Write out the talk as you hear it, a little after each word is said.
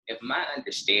if my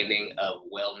understanding of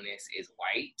wellness is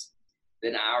white,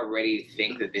 then I already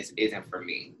think that this isn't for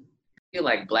me. I feel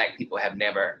like Black people have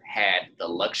never had the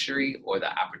luxury or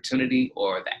the opportunity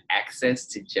or the access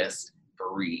to just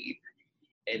breathe.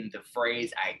 And the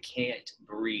phrase "I can't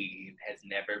breathe" has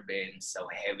never been so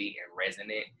heavy and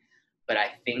resonant. But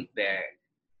I think that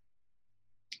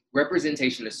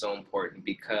representation is so important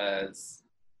because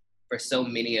for so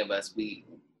many of us, we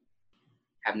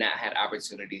have not had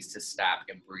opportunities to stop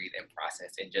and breathe and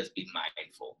process and just be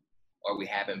mindful, or we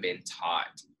haven't been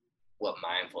taught what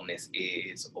mindfulness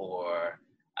is, or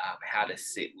how to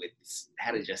just sit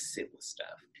with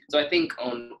stuff. So I think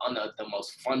on the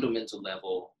most fundamental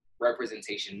level,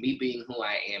 representation, me being who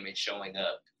I am and showing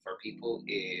up for people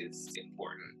is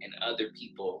important, and other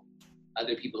people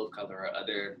of color, or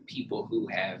other people who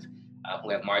have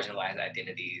marginalized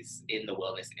identities in the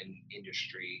wellness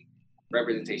industry,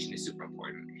 representation is super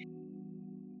important.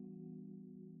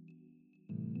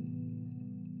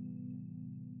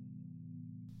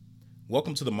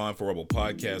 Welcome to the Mindful Rebel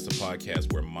Podcast, a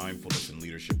podcast where mindfulness and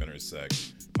leadership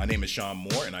intersect. My name is Sean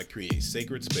Moore, and I create a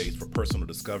sacred space for personal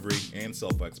discovery and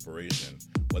self-exploration,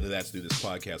 whether that's through this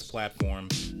podcast platform,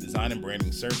 design and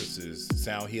branding services,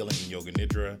 sound healing and yoga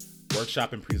nidra,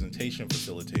 workshop and presentation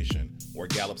facilitation, or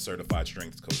Gallup certified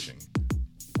strength coaching.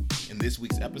 In this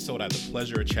week's episode, I had the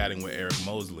pleasure of chatting with Eric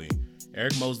Mosley.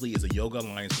 Eric Mosley is a Yoga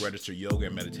Alliance registered yoga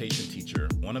and meditation teacher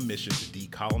on a mission to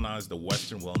decolonize the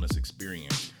Western wellness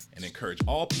experience and encourage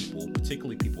all people,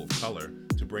 particularly people of color,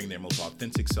 to bring their most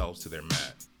authentic selves to their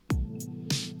mat.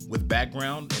 With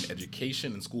background in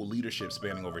education and school leadership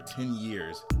spanning over 10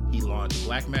 years, he launched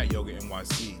Black Mat Yoga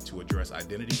NYC to address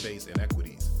identity-based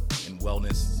inequities in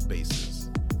wellness spaces.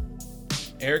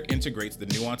 Eric integrates the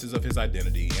nuances of his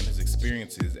identity and his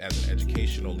experiences as an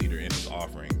educational leader in his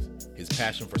offerings. His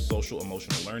passion for social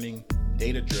emotional learning,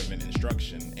 data-driven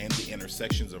instruction, and the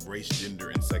intersections of race, gender,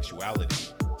 and sexuality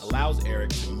allows Eric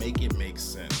to make it make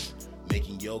sense,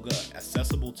 making yoga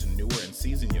accessible to newer and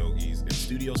seasoned yogis in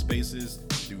studio spaces,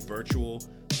 through virtual,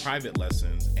 private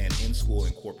lessons, and in-school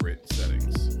and corporate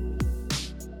settings.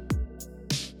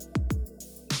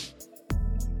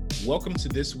 Welcome to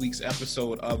this week's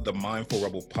episode of the Mindful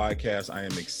Rebel Podcast. I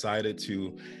am excited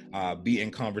to be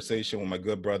in conversation with my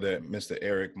good brother, Mr.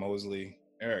 Eric Mosley.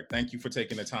 Eric, thank you for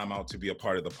taking the time out to be a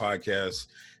part of the podcast,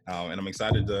 and I'm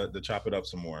excited to chop it up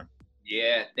some more.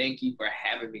 Yeah, thank you for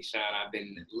having me, Sean. I've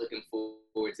been looking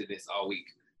forward to this all week.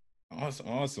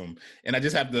 Awesome. And I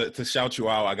just have to shout you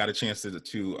out. I got a chance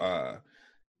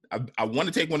I want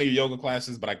to take one of your yoga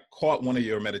classes, but I caught one of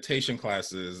your meditation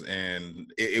classes, and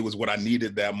it was what I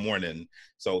needed that morning.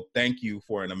 So thank you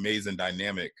for an amazing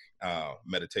dynamic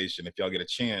meditation. If y'all get a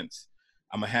chance,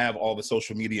 I'm going to have all the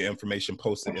social media information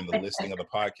posted in the listing of the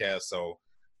podcast. So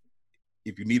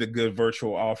if you need a good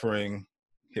virtual offering,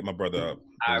 hit my brother up.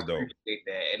 I appreciate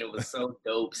that. And it was so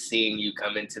dope seeing you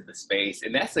come into the space.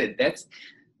 And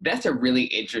that's a really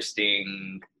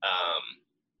interesting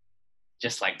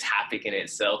just like topic in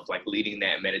itself, like leading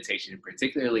that meditation,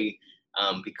 particularly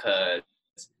because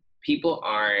people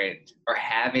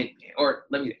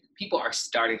people are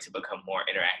starting to become more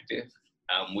interactive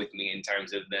with me in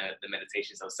terms of the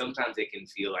meditation. So sometimes it can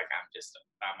feel like I'm just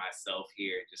by myself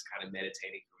here, just kind of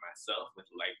meditating for myself with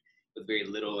very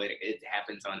little. It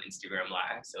happens on Instagram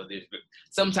Live. So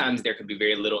sometimes there could be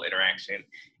very little interaction,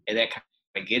 and that kind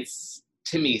of gets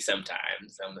to me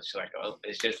sometimes. I'm just like, oh,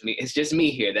 it's just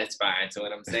me here. That's fine. So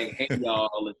when I'm saying, hey,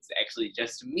 y'all, it's actually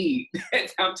just me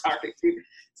that I'm talking to.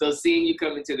 So seeing you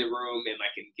come into the room and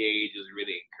like engage was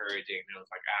really encouraging. And I was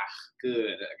like,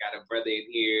 good. I got a brother in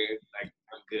here. Like,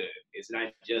 I'm good. It's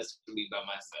not just me by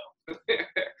myself.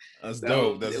 That's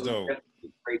dope. That's dope.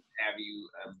 Great to have you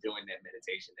doing that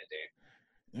meditation that day.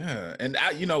 Yeah. And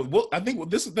I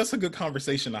think that's a good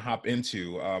conversation to hop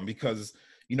into because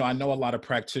I know a lot of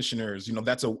practitioners,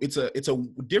 it's a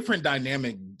different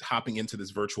dynamic hopping into this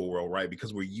virtual world, right?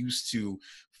 Because we're used to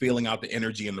feeling out the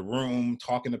energy in the room,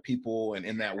 talking to people, and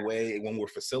in that way when we're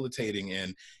facilitating,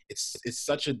 and it's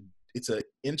an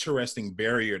interesting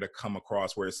barrier to come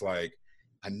across where it's like,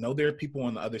 I know there are people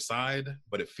on the other side,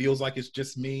 but it feels like it's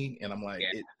just me, and I'm like,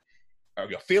 are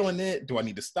you feeling it? Do I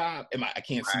need to stop? I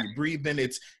can't see you breathing.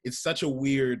 It's such a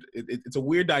weird, it's a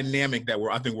weird dynamic that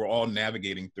I think we're all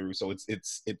navigating through. So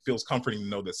it feels comforting to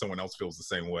know that someone else feels the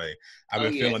same way. I've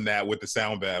been feeling that with the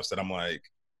sound baths, that I'm like,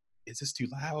 is this too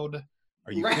loud?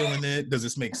 Are you feeling it? Does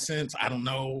this make sense? I don't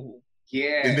know.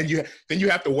 Yeah. And then you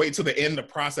have to wait till the end of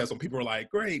the process when people are like,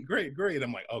 great, great, great.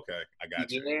 I'm like, okay, I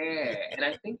got you. Yeah. And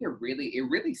I think it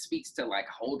really speaks to like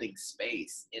holding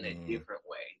space in a different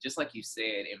way. Just like you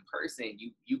said, in person,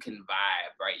 you can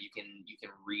vibe, right? You can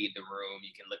read the room,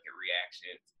 you can look at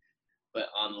reactions.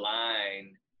 But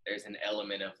online, there's an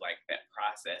element of like that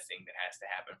processing that has to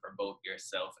happen for both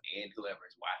yourself and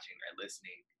whoever's watching or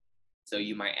listening. So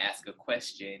you might ask a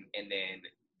question, and then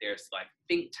there's like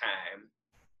think time,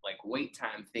 like wait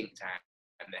time, think time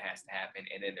that has to happen.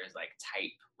 And then there's like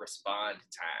type respond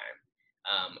time.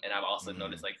 And I've also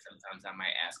noticed like sometimes I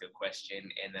might ask a question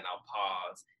and then I'll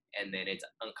pause, and then it's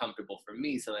uncomfortable for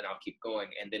me. So then I'll keep going.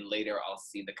 And then later I'll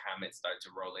see the comments start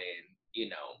to roll in, you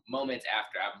know, moments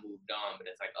after I've moved on, but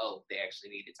it's like, oh, they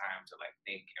actually needed time to like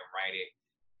think and write it.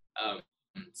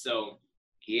 So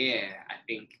yeah, I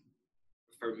think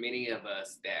for many of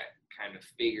us, that kind of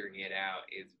figuring it out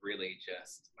is really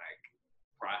just like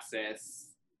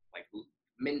process, like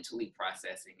mentally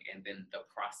processing, and then the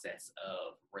process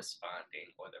of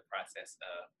responding or the process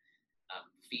of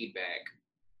feedback.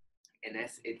 And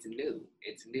it's new,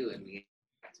 and we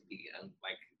have to be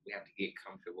like, we have to get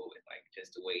comfortable with like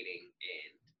just waiting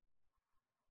and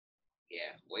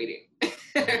waiting.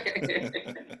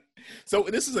 So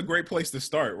this is a great place to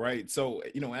start, right? So,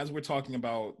 you know, as we're talking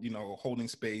about, you know, holding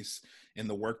space and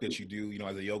the work that you do, you know,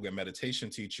 as a yoga and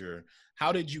meditation teacher,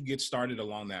 how did you get started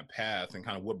along that path, and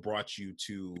kind of what brought you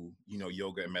to, you know,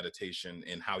 yoga and meditation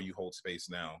and how you hold space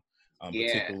now,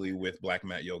 particularly with Black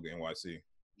Mat Yoga NYC?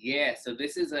 Yeah, so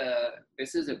this is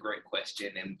a great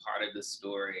question, and part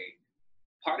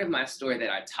of my story that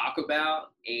I talk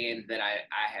about, and that I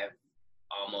have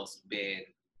almost been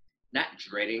not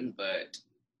dreading, but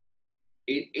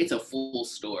it's a full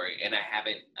story, and I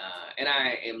haven't, and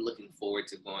I am looking forward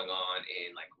to going on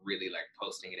and like really like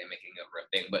posting it and making it a real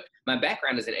thing. But my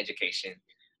background is in education.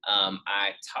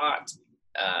 I taught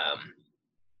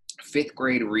fifth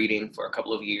grade reading for a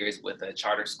couple of years with a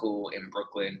charter school in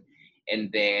Brooklyn.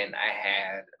 And then I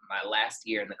had my last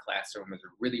year in the classroom was a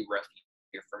really rough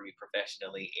year for me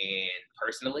professionally and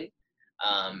personally.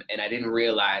 And I didn't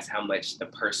realize how much the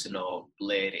personal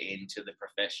bled into the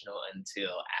professional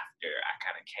until after I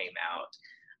kind of came out.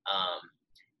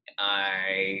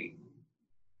 I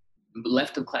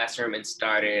left the classroom and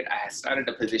I started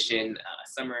a position, a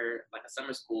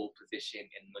summer school position,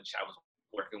 in which I was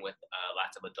working with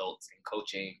lots of adults and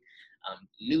coaching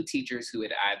new teachers who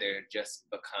had either just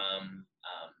become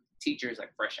teachers like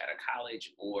fresh out of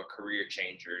college, or career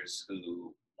changers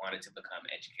who wanted to become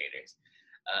educators.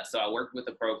 So I worked with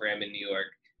a program in New York,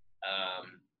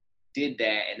 did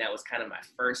that, and that was kind of my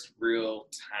first real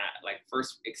time, like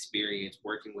first experience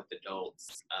working with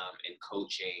adults and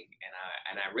coaching,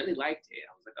 and I really liked it.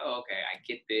 I was like, oh, okay, I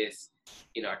get this.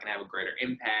 You know, I can have a greater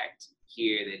impact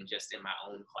here than just in my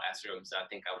own classroom. So I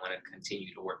think I want to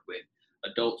continue to work with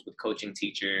adults, with coaching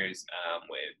teachers,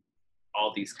 with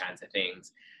all these kinds of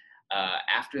things.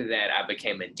 After that, I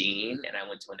became a dean, and I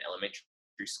went to an elementary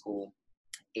school.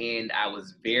 And I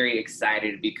was very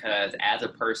excited because as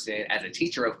a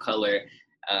teacher of color,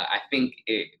 I think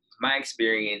my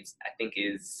experience, I think,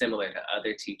 is similar to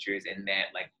other teachers in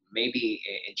that, like, maybe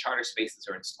in charter spaces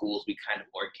or in schools, we kind of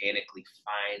organically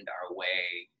find our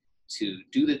way to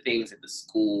do the things that the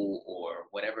school or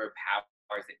whatever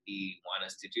powers that be want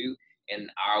us to do, in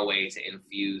our way to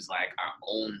infuse like our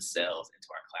own selves into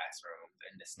our classrooms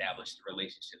and establish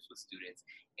relationships with students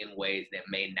in ways that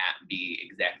may not be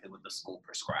exactly what the school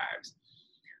prescribes.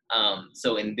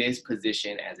 So in this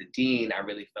position as a dean, I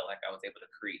really felt like I was able to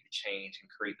create the change and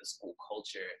create the school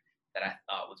culture that I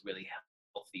thought was really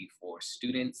healthy for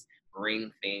students,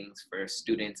 bring things for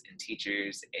students and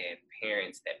teachers and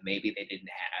parents that maybe they didn't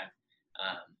have,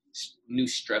 new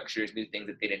structures, new things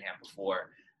that they didn't have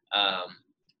before.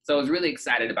 So I was really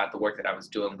excited about the work that I was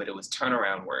doing, but it was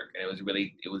turnaround work. And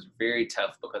it was very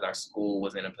tough because our school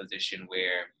was in a position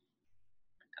where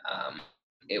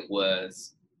it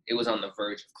was on the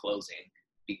verge of closing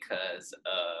because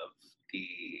of the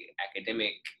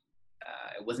academic,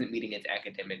 it wasn't meeting its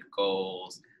academic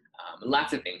goals,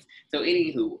 lots of things. So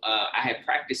anywho, I had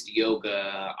practiced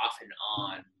yoga off and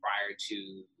on prior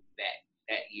to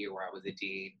that year where I was a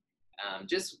dean,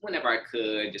 just whenever I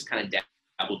could, just kind of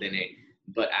dabbled in it.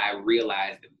 But I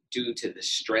realized that due to the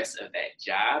stress of that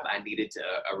job, I needed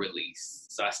a release.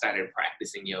 So I started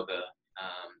practicing yoga,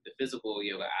 the physical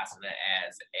yoga asana,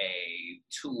 as a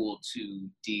tool to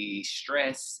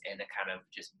de-stress and to kind of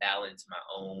just balance my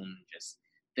own just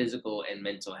physical and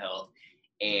mental health.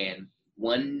 And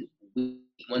one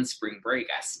one spring break,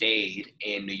 I stayed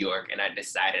in New York and I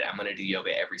decided I'm gonna do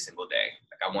yoga every single day.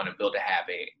 Like I want to build a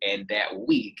habit. And that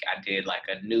week, I did like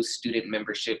a new student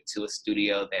membership to a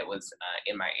studio that was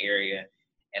in my area,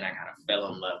 and I kind of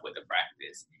fell in love with the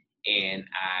practice. And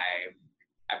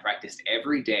I practiced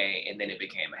every day, and then it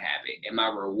became a habit. And my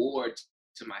reward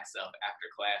to myself after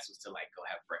class was to like go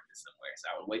have breakfast somewhere. So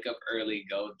I would wake up early,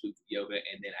 go do yoga,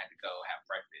 and then I'd go have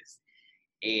breakfast.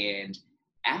 And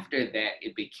after that,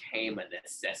 it became a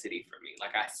necessity for me.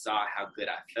 Like I saw how good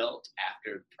I felt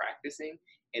after practicing,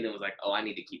 and it was like, oh, I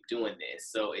need to keep doing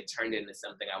this. So it turned into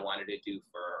something I wanted to do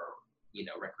for,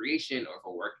 recreation or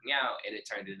for working out, and it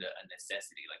turned into a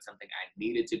necessity, like something I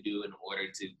needed to do in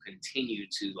order to continue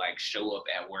to like show up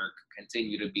at work,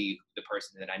 continue to be the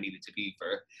person that I needed to be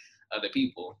for other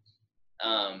people.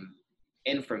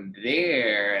 And from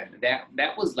there,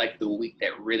 that was like the week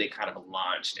that really kind of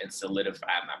launched and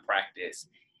solidified my practice.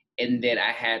 And then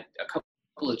I had a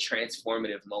couple of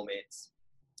transformative moments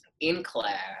in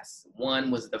class. One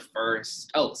was the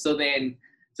first.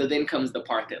 So then comes the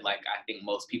part that like I think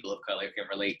most people of color can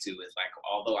relate to, is like,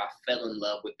 although I fell in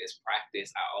love with this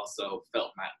practice, I also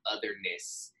felt my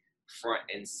otherness front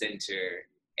and center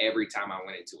every time I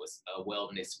went into a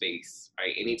wellness space,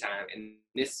 right? Anytime. And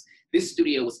this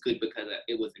studio was good because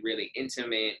it was really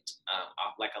intimate.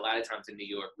 Like a lot of times in New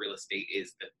York, real estate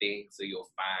is the thing. So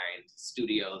you'll find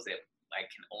studios that like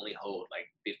can only hold like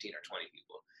 15 or 20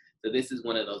 people. So this is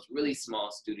one of those really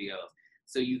small studios.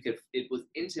 So it was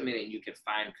intimate and you could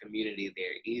find community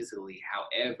there easily.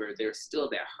 However, there's still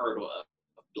that hurdle of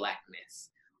Blackness,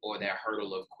 or that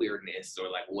hurdle of queerness, or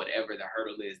like whatever the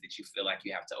hurdle is that you feel like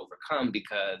you have to overcome,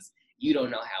 because you don't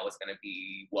know how it's going to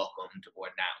be welcomed or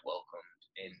not welcomed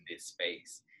in this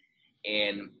space.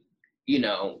 And,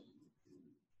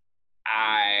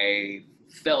 I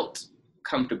felt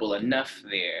comfortable enough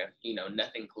there,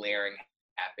 nothing glaring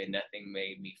happened, nothing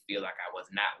made me feel like I was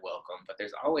not welcome, but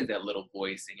there's always that little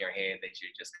voice in your head that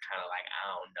you're just kind of like,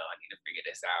 I don't know, I need to figure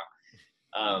this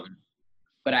out.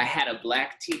 But I had a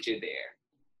Black teacher there.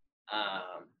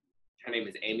 Her name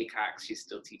is Amy Cox. She's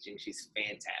still teaching. She's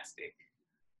fantastic.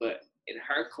 But in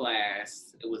her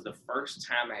class, it was the first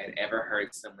time I had ever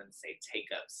heard someone say, take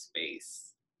up space.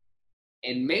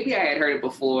 And maybe I had heard it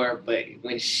before, but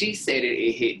when she said it,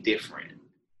 it hit different.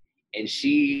 And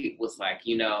she was like,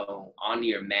 on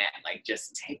your mat, like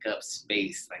just take up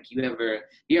space. Like you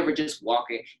ever just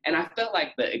walking? And I felt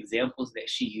like the examples that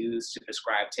she used to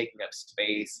describe taking up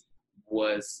space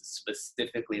was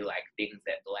specifically like things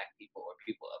that Black people or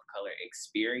people of color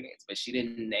experience, but she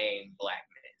didn't name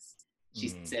Blackness. She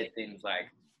said things like,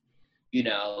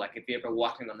 like if you're ever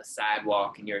walking on the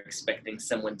sidewalk and you're expecting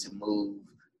someone to move,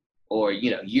 or,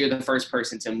 you're the first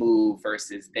person to move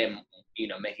versus them,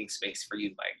 making space for you.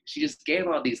 Like she just gave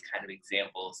all these kind of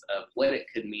examples of what it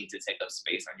could mean to take up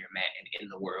space on your mat and in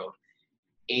the world.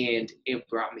 And it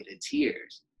brought me to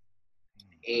tears.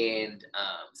 And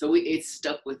so it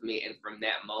stuck with me. And from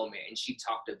that moment, and she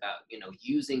talked about,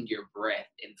 using your breath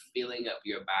and filling up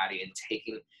your body and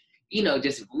taking,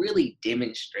 just really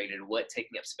demonstrated what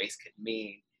taking up space could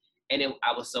mean. And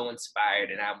I was so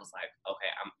inspired, and I was like, okay,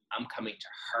 I'm coming to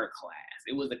her class.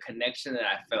 It was a connection that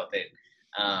I felt that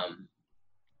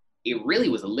it really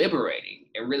was liberating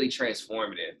and really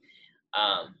transformative.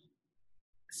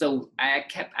 So I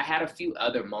had a few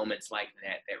other moments like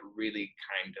that really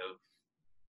kind of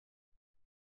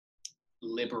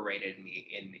liberated me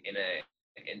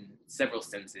in several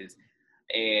senses.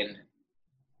 And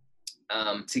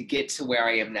to get to where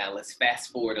I am now, let's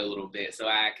fast forward a little bit. So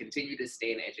I continued to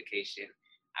stay in education.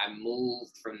 I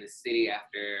moved from the city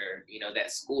after,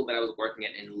 that school that I was working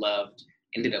at and loved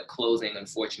ended up closing,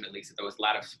 unfortunately. So there was a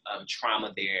lot of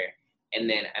trauma there. And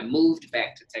then I moved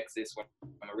back to Texas, where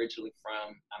I'm originally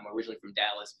from. I'm originally from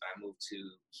Dallas, but I moved to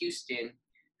Houston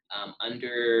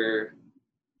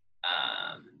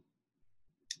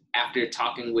after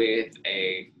talking with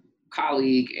a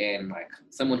colleague and like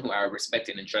someone who I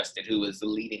respected and trusted, who was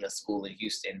leading a school in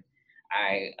Houston.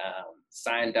 I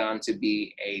signed on to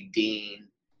be a dean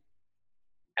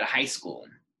at a high school,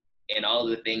 and all of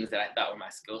the things that I thought were my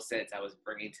skill sets I was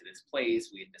bringing to this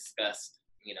place. We had discussed,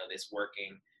 this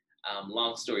working.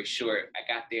 Long story short,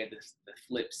 I got there, the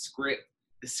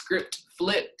script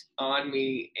flipped on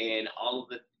me, and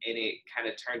it kind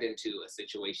of turned into a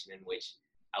situation in which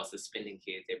I was suspending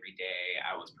kids every day.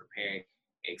 I was preparing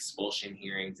expulsion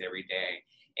hearings every day.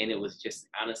 And it was just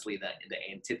honestly the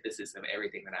antithesis of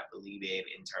everything that I believe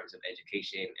in terms of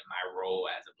education and my role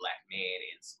as a Black man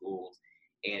in schools.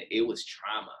 And it was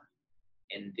trauma.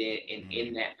 And then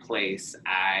in that place,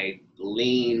 I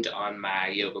leaned on my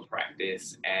yoga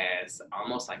practice as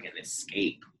almost like an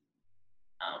escape.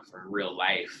 from real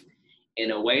life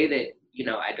in a way that,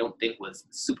 I don't think was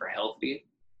super healthy.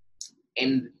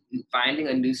 And finding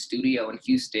a new studio in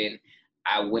Houston,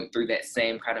 I went through that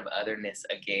same kind of otherness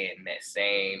again, that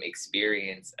same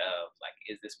experience of like,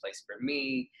 is this place for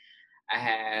me?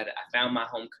 I found my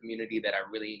home community that I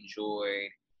really enjoyed.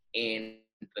 And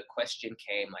the question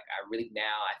came like, I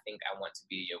think I want to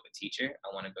be a yoga teacher.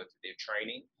 I want to go through their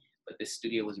training, but this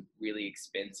studio was really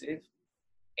expensive.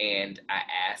 And I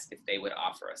asked if they would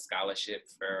offer a scholarship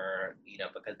for,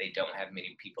 because they don't have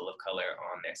many people of color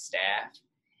on their staff.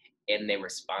 And they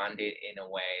responded in a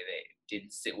way that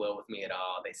didn't sit well with me at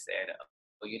all. They said,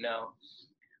 well,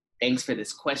 thanks for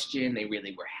this question. They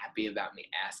really were happy about me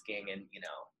asking and,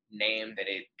 named that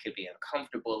it could be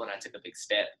uncomfortable. And I took a big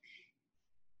step.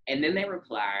 And then they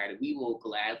replied, we will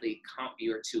gladly comp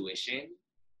your tuition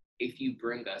if you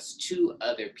bring us 2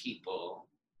 other people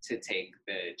to take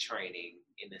the training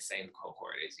in the same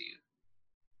cohort as you.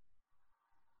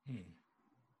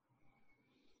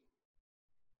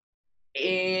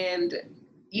 And,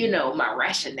 my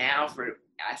rationale for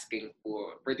asking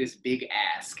for this big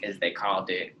ask, as they called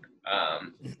it,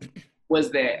 was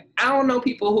that I don't know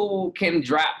people who can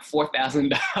drop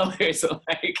 $4,000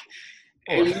 like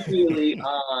immediately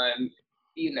on,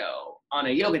 on a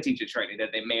yoga teacher training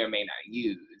that they may or may not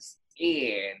use.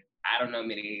 And I don't know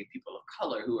many people of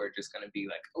color who are just going to be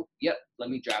like, oh, yep, let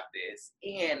me drop this.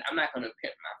 And I'm not going to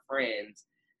pimp my friends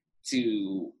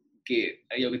to get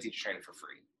a yoga teacher training for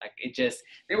free. Like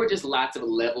there were just lots of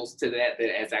levels to that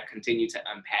as I continued to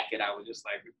unpack it, I was just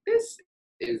like, this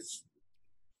is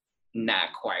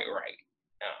not quite right.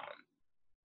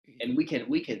 And we can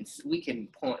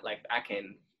point,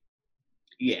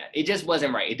 it just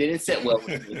wasn't right. It didn't sit well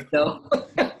with me.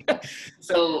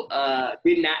 So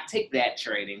did not take that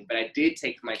training, but I did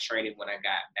take my training when I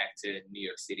got back to New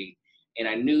York City. And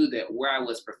I knew that where I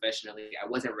was professionally, I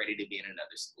wasn't ready to be in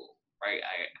another school, right?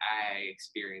 I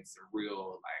experienced some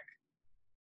real,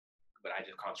 what I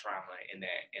just call trauma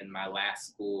in my last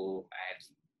school. I had,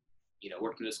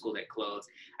 worked in a school that closed.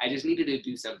 I just needed to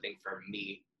do something for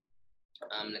me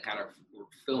to kind of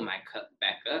fill my cup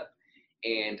back up.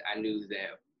 And I knew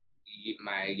that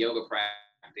my yoga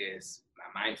practice,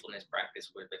 my mindfulness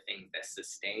practice were the things that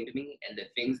sustained me and the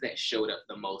things that showed up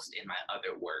the most in my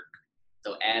other work.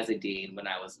 So as a dean, when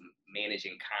I was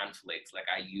managing conflicts,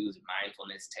 I used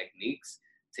mindfulness techniques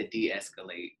to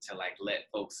de-escalate, to let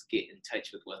folks get in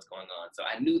touch with what's going on. So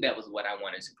I knew that was what I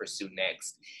wanted to pursue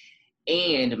next.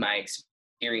 And my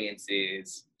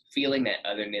experiences, feeling that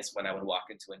otherness when I would walk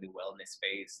into a new wellness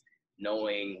space,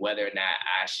 knowing whether or not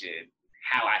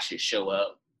how I should show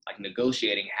up,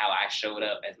 negotiating how I showed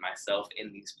up as myself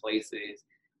in these places,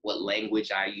 what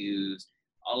language I used,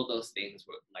 all of those things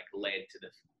were led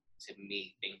to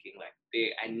me thinking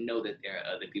I know that there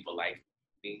are other people like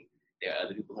me. There are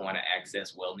other people who want to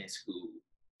access wellness who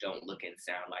don't look and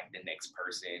sound like the next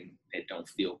person, that don't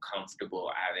feel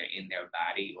comfortable either in their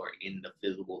body or in the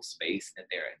physical space that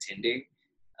they're attending.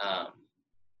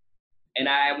 And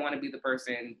I want to be the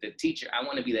person, the teacher. I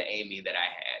want to be the Amy that I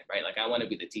had, right? I want to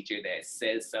be the teacher that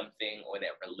says something or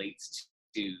that relates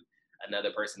to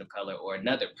another person of color or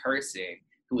another person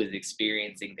who is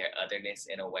experiencing their otherness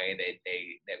in a way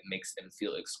that makes them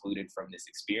feel excluded from this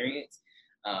experience,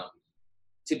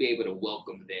 to be able to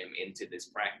welcome them into this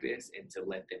practice and to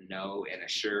let them know and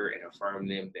assure and affirm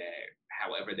them that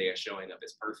however they are showing up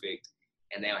is perfect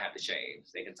and they don't have to change.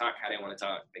 They can talk how they want to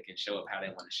talk. They can show up how they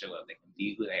want to show up. They can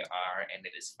be who they are, and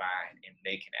it is fine, and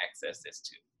they can access this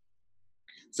too.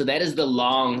 So that is the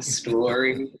long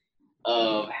story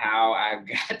of how I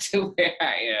got to where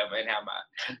I am and how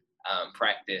my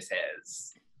practice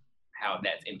how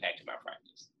that's impacted my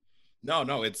practice.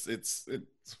 No, it's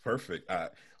perfect. I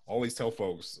always tell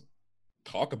folks,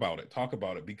 talk about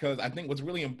it, because I think what's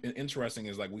really interesting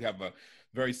is we have a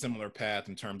very similar path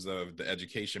in terms of the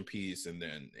education piece and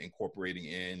then incorporating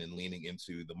in and leaning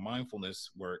into the mindfulness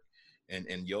work and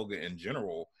yoga in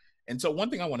general. And so one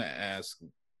thing I want to ask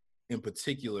in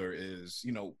particular is,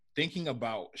 thinking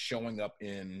about showing up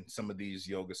in some of these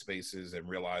yoga spaces and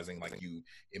realizing you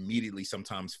immediately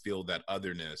sometimes feel that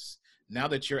otherness. Now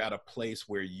that you're at a place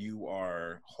where you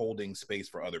are holding space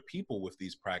for other people with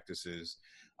these practices,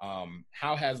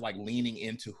 how has leaning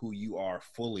into who you are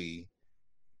fully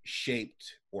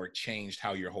shaped or changed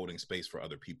how you're holding space for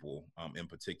other people in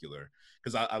particular?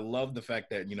 Because I love the fact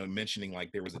that, mentioning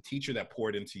there was a teacher that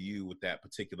poured into you with that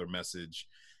particular message,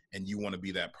 and you want to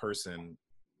be that person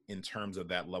in terms of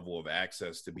that level of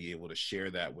access to be able to share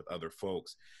that with other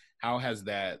folks. How has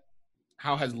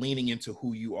leaning into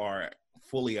who you are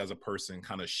fully as a person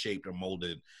kind of shaped or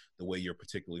molded the way you're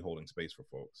particularly holding space for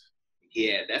folks?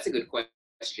 Yeah, that's a good question.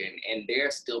 And there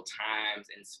are still times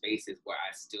and spaces where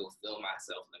I still feel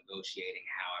myself negotiating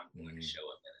how I'm going to show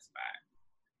up in a spot,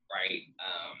 right?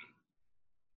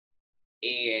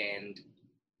 And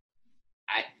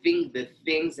I think the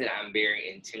things that I'm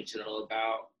very intentional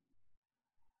about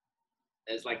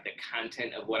is like the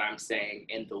content of what I'm saying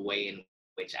and the way in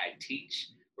which I teach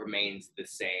remains the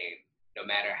same, no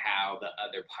matter how the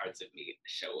other parts of me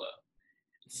show up.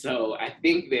 So I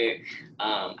think that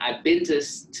I've been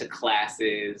to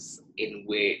classes in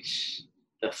which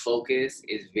the focus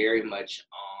is very much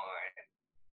on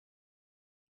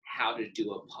how to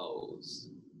do a pose.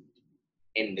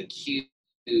 And the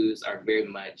cues are very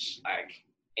much like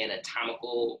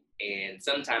anatomical, and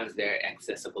sometimes they're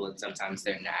accessible and sometimes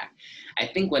they're not. I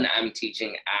think when I'm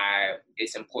teaching,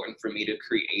 it's important for me to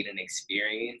create an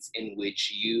experience in which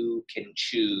you can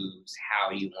choose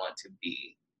how you want to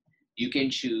be. You can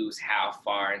choose how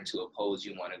far into a pose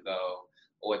you want to go,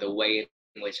 or the way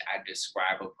in which I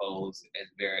describe a pose as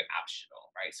very optional,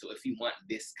 right? So if you want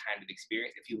this kind of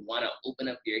experience, if you want to open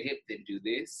up your hip, then do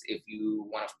this. If you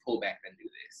want to pull back, then do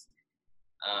this.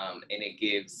 And it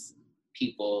gives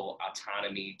people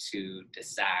autonomy to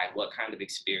decide what kind of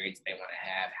experience they want to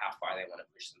have, how far they want to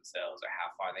push themselves, or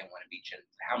how far they want to be gentle,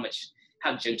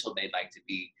 how gentle they'd like to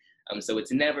be. So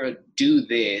it's never do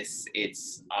this,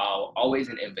 it's always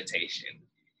an invitation.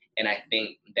 And I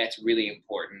think that's really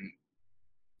important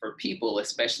for people,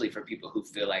 especially for people who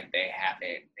feel like they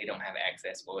don't have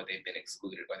access, or they've been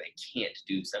excluded, or they can't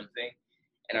do something.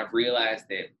 And I've realized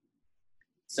that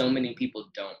so many people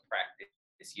don't practice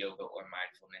yoga or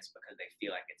mindfulness because they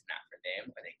feel like it's not for them,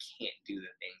 or they can't do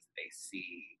the things that they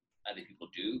see other people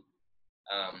do.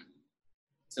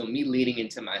 So me leaning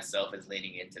into myself is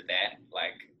leaning into that.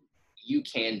 Like, you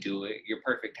can do it. You're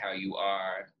perfect how you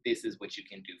are. This is what you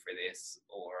can do for this,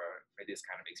 or for this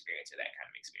kind of experience, or that kind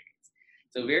of experience.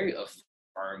 So very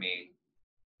affirming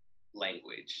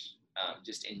language,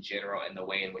 just in general, and the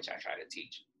way in which I try to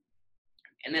teach.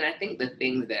 And then I think the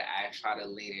things that I try to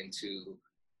lean into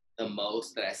the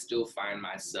most, that I still find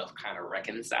myself kind of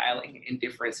reconciling in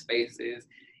different spaces,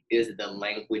 is the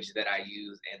language that I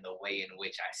use and the way in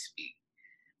which I speak.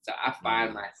 So I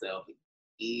find myself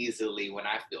easily, when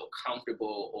I feel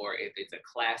comfortable, or if it's a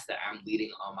class that I'm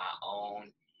leading on my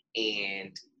own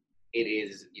and it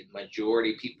is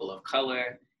majority people of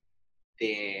color,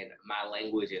 then my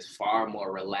language is far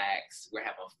more relaxed. We're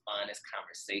having fun, it's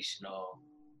conversational.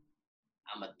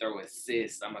 I'm gonna throw a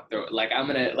sis. I'm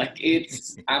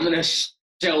gonna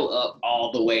show up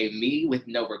all the way me with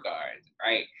no regard,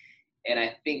 right? And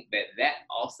I think that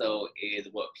also is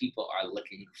what people are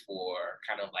looking for,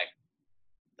 kind of like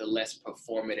the less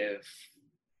performative,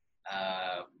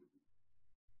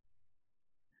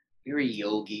 very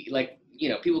yogi, like,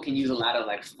 people can use a lot of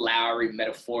like flowery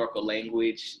metaphorical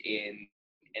language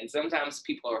and sometimes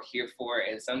people are here for it,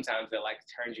 and sometimes they're like,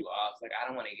 turns you off. Like, I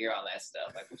don't want to hear all that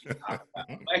stuff. Like, what you talking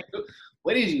about? Like,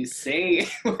 what did you say?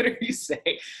 What are you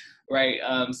saying? Right.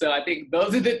 So I think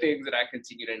those are the things that I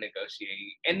continue to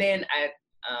negotiate. And then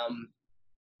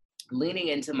leaning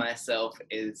into myself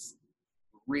is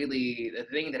really the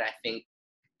thing that I think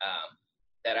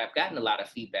that I've gotten a lot of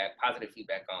positive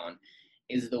feedback on,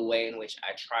 is the way in which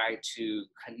I try to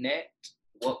connect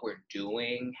what we're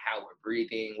doing, how we're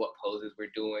breathing, what poses we're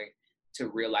doing, to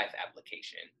real life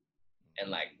application,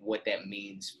 and like what that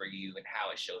means for you and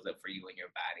how it shows up for you in your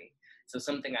body. So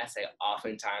something I say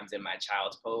oftentimes in my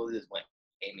child's pose is what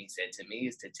Amy said to me,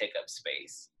 is to take up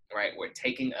space, right? We're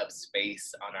taking up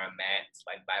space on our mats,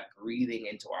 like by breathing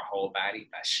into our whole body,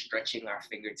 by stretching our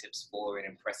fingertips forward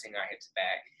and pressing our hips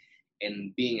back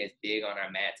and being as big on our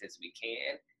mats as we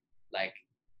can. Like,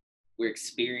 we're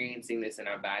experiencing this in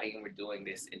our body, and we're doing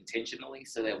this intentionally,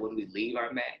 so that when we leave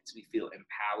our mats, we feel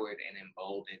empowered and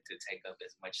emboldened to take up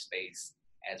as much space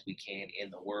as we can in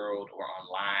the world or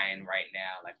online right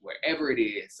now, like wherever it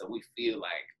is, so we feel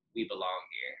like we belong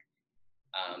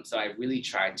here. So I really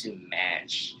try to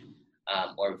match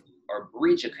or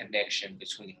bridge a connection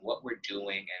between what we're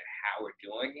doing and how we're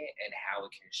doing it, and how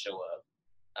it can show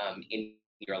up in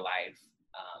your life.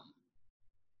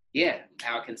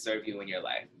 How it can serve you in your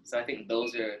life. So I think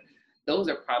those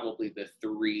are probably the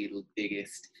three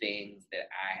biggest things that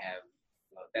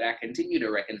I continue to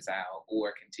reconcile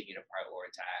or continue to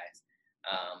prioritize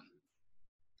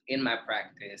in my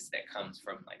practice, that comes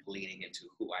from like leaning into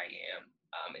who I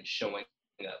am and showing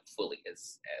up fully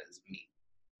as me.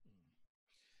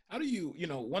 How do you,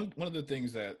 one of the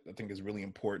things that I think is really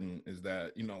important is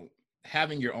that,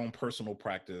 having your own personal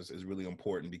practice is really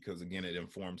important, because again, it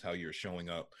informs how you're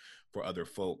showing up for other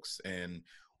folks. And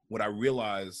what I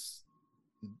realize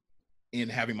in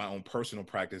having my own personal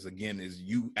practice, again, is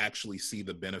you actually see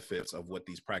the benefits of what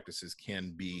these practices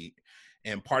can be.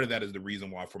 And part of that is the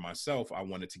reason why for myself, I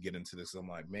wanted to get into this. I'm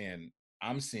like, man,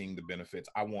 I'm seeing the benefits.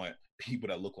 I want people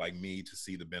that look like me to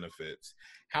see the benefits.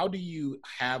 How do you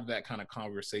have that kind of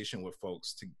conversation with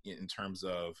folks to, in terms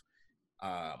of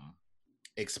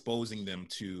exposing them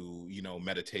to, you know,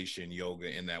 meditation,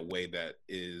 yoga in that way that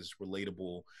is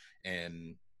relatable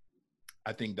and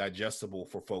I think digestible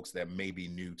for folks that may be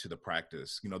new to the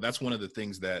practice? You know, that's one of the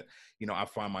things that, you know, I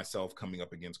find myself coming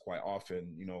up against quite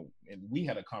often, you know, and we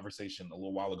had a conversation a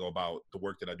little while ago about the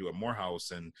work that I do at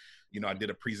Morehouse. And, you know, I did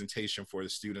a presentation for the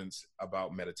students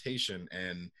about meditation,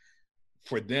 and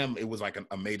for them, it was like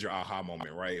a major aha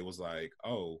moment, right? It was like,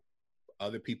 oh,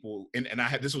 other people, and I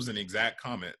had, this was an exact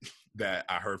comment that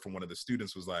I heard from one of the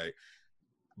students was like,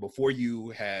 before you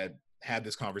had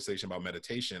this conversation about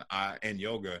meditation and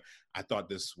yoga, I thought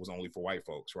this was only for white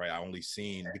folks, right? I only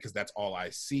seen, because that's all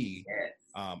I see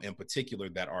in particular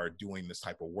that are doing this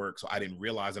type of work. So I didn't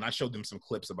realize, and I showed them some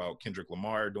clips about Kendrick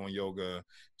Lamar doing yoga,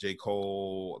 J.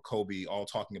 Cole, Kobe, all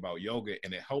talking about yoga,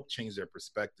 and it helped change their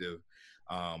perspective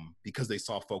because they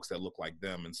saw folks that look like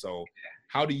them. And so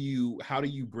how do you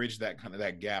bridge that kind of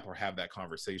that gap or have that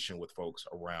conversation with folks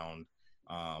around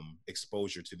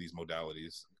exposure to these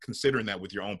modalities, considering that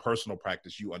with your own personal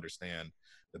practice, you understand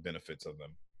the benefits of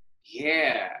them?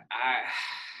 Yeah,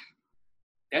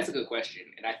 that's a good question.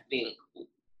 And I think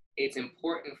it's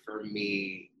important for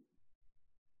me,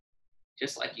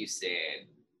 just like you said,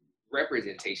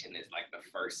 representation is like the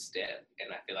first step.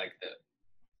 And I feel like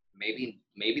maybe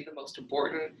the most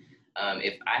important.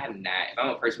 If I'm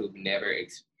a person who've never,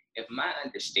 if my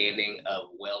understanding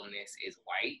of wellness is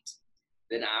white,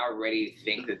 then I already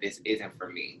think that this isn't for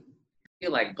me. I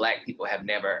feel like Black people have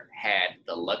never had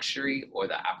the luxury or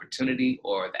the opportunity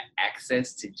or the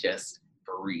access to just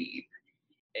breathe.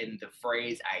 And the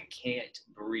phrase "I can't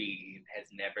breathe" has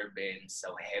never been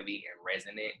so heavy and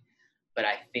resonant. But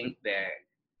I think that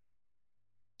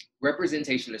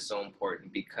representation is so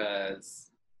important because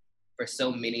for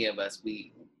so many of us,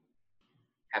 we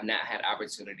have not had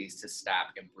opportunities to stop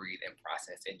and breathe and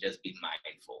process and just be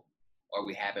mindful, or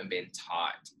we haven't been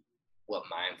taught what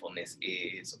mindfulness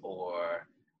is, or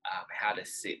how to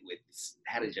just sit with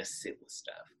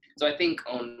stuff. So I think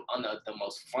on the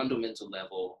most fundamental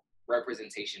level,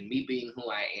 representation, me being who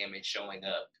I am and showing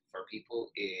up for people,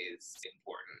 is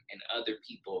important. And other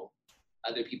people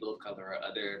of color, or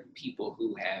other people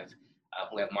who have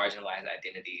marginalized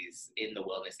identities in the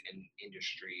wellness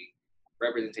industry,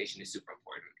 representation is super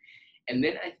important. And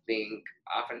then I think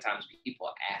oftentimes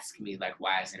people ask me, like,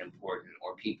 why is it important?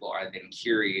 Or people are then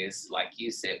curious, like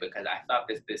you said, because I thought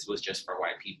that this was just for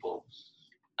white people.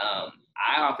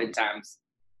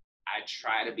 I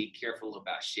try to be careful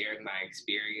about sharing my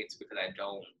experience because I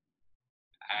don't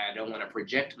want to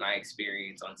project my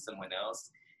experience on someone else.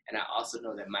 And I also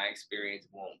know that my experience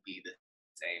won't be the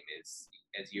same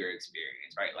as your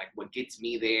experience, right? Like what gets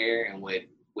me there and what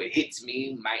hits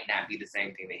me might not be the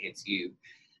same thing that hits you.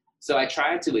 So I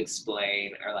try to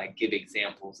explain or like give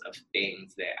examples of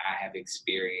things that I have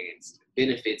experienced,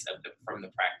 benefits from the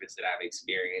practice that I've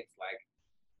experienced, like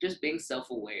just being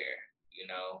self-aware, you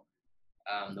know,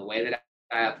 the way that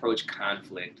I approach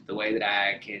conflict, the way that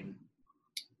I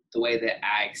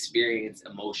experience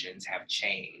emotions have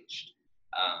changed.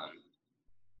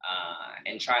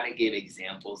 And try to give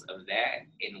examples of that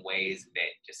in ways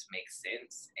that just make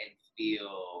sense and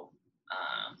feel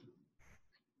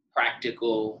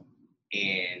practical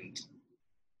and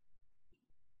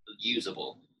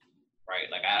usable, right?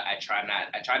 Like I try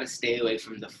to stay away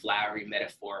from the flowery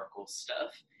metaphorical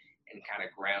stuff and kind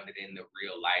of ground it in the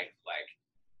real life. Like,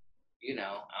 you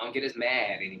know, I don't get as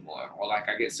mad anymore, or like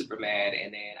I get super mad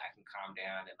and then I can calm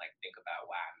down and like think about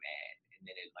why I'm mad. And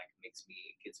then it like gets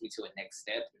me to a next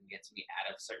step and gets me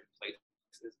out of certain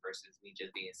places versus me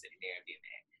just sitting there and being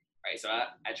mad, right? So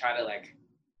I try to like,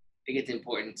 I think it's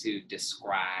important to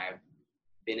describe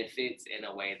benefits in a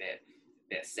way that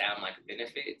sound like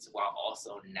benefits while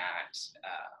also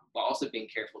being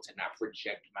careful to not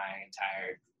project my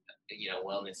entire, you know,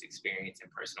 wellness experience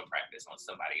and personal practice on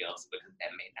somebody else, because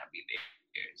that may not be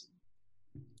theirs.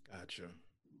 Gotcha.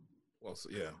 Well,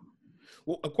 so, yeah.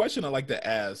 Well, a question I like to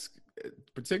ask,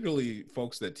 particularly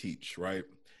folks that teach, right?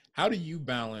 How do you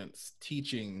balance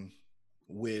teaching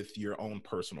with your own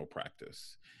personal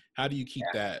practice? How do you keep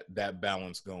that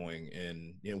balance going?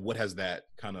 And, you know, what has that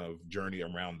kind of journey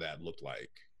around that looked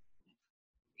like?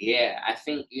 Yeah, I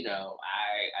think, you know,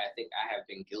 I think I have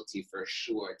been guilty for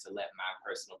sure to let my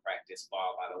personal practice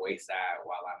fall by the wayside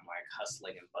while I'm like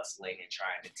hustling and bustling and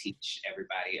trying to teach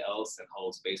everybody else and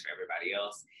hold space for everybody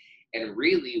else. And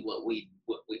really what we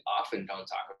often don't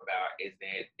talk about is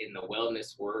that in the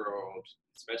wellness world,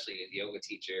 especially as yoga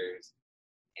teachers,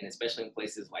 and especially in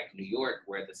places like New York,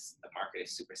 where the market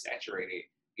is super saturated,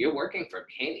 you're working for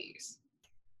pennies,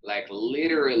 like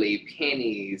literally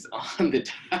pennies on the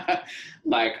top.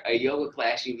 Like a yoga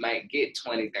class, you might get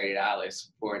 $20, $30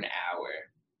 for an hour.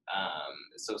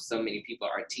 So many people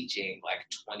are teaching like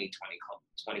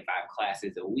 25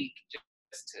 classes a week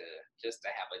just to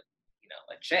have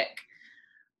a check.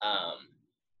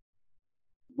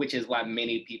 Which is why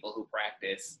many people who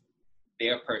practice,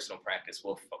 their personal practice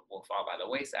will fall by the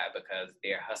wayside because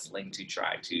they're hustling to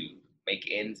try to make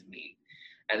ends meet.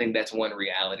 I think that's one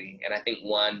reality. And I think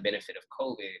one benefit of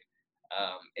COVID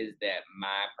is that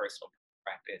my personal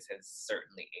practice has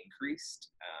certainly increased.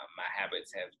 My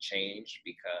habits have changed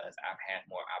because I've had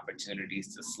more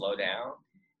opportunities to slow down.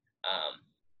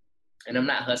 And I'm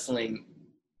not hustling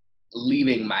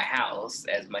leaving my house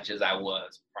as much as I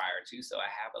was prior to, so I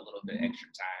have a little bit extra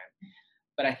time.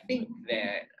 But I think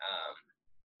that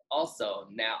also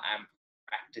now I'm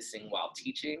practicing while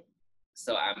teaching,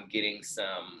 so I'm getting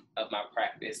some of my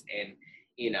practice, and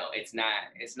it's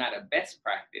not a best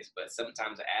practice, but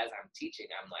sometimes as I'm teaching,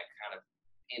 I'm like kind of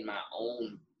in my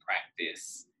own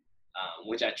practice,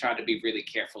 which I try to be really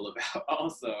careful about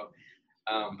also.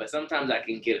 But sometimes I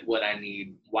can get what I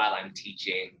need while I'm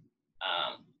teaching,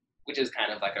 which is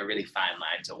kind of like a really fine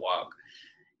line to walk.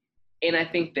 And I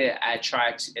think that I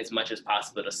try to, as much as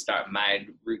possible, to start my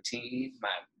routine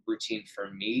for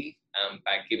me,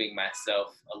 by giving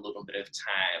myself a little bit of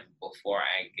time before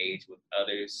I engage with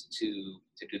others to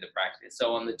do the practice.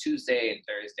 So on the Tuesday and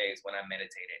Thursdays when I meditate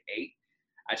at 8,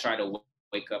 I try to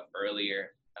wake up earlier,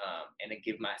 and to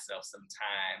give myself some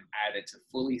time either to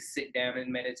fully sit down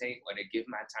and meditate, or to give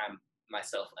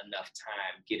myself enough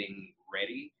time getting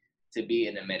ready to be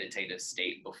in a meditative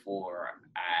state before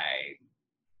I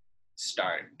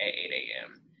start at 8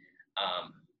 a.m.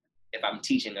 If I'm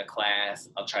teaching a class,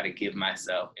 I'll try to give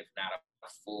myself, if not a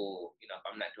full, if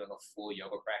I'm not doing a full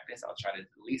yoga practice, I'll try to at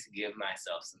least give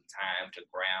myself some time to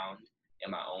ground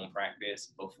in my own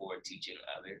practice before teaching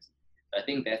others. I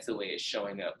think that's the way it's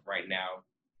showing up right now.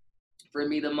 For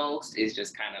me, the most is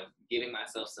just kind of giving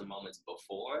myself some moments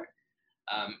before.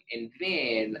 And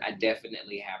then I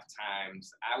definitely have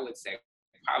times, I would say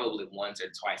probably once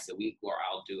or twice a week, where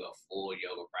I'll do a full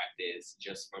yoga practice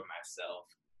just for myself.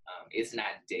 It's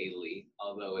not daily,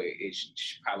 although it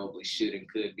probably should and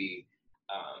could be.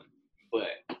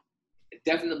 But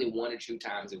definitely 1 or 2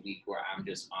 times a week where I'm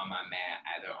just on my mat,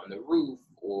 either on the roof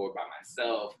or by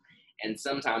myself. And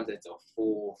sometimes it's a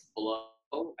full flow,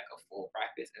 like a full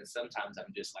practice. And sometimes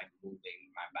I'm just like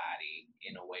moving my body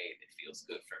in a way that feels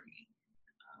good for me.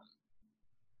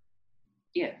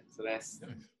 So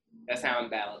that's how I'm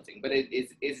balancing. But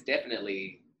it's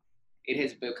definitely, it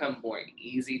has become more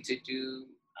easy to do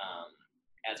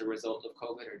as a result of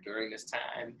COVID or during this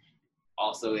time.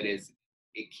 Also, it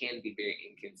can be very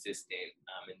inconsistent,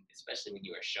 and especially when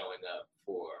you are showing up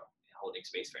for holding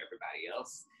space for everybody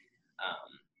else.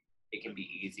 It can be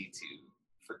easy to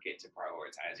forget to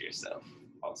prioritize yourself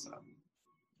also.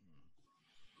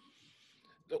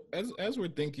 As we're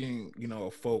thinking,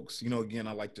 of folks, again,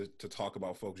 I like to talk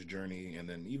about folks' journey, and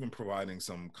then even providing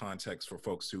some context for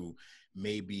folks who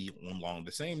may be along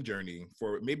the same journey,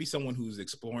 for maybe someone who's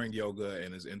exploring yoga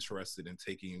and is interested in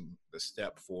taking the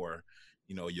step for,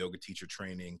 yoga teacher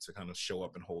training to kind of show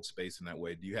up and hold space in that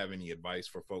way. Do you have any advice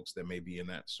for folks that may be in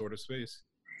that sort of space?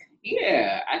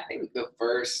 Yeah, I think the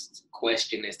first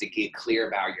question is to get clear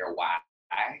about your why.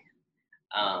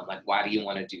 Like, why do you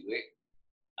want to do it?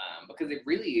 Because it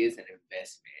really is an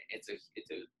investment. It's a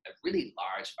really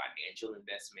large financial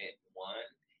investment, one.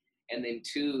 And then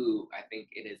 2, I think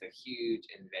it is a huge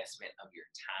investment of your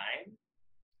time.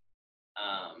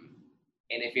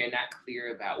 And if you're not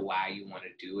clear about why you want to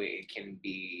do it, it can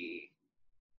be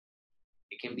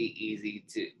easy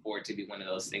for it to be one of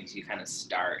those things you kind of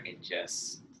start and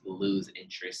just lose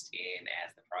interest in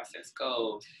as the process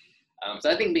goes. So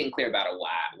I think being clear about a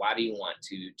why. Why do you want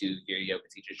to do your yoga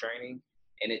teacher training?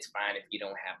 And it's fine if you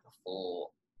don't have the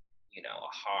full,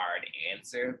 hard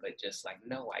answer, but just like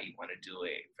know why you want to do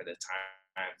it for the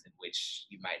times in which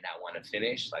you might not want to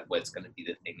finish, like what's going to be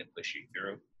the thing to push you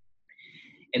through.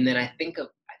 And then I think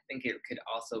it could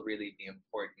also really be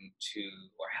important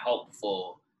or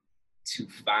helpful to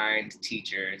find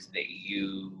teachers that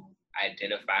you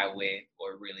identify with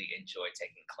or really enjoy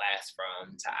taking class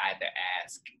from, to either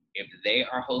ask if they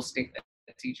are hosting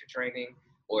a teacher training,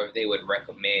 or if they would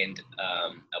recommend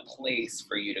a place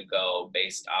for you to go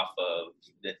based off of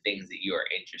the things that you are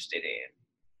interested in.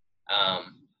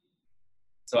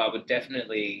 So I would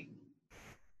definitely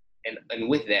and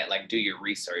with that, like, do your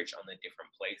research on the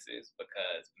different places,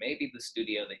 because maybe the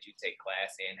studio that you take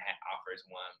class in offers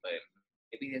one, but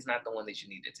maybe it's not the one that you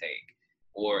need to take.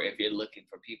 Or if you're looking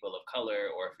for people of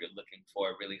color, or if you're looking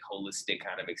for a really holistic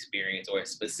kind of experience or a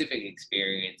specific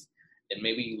experience, then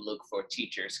maybe you look for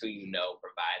teachers who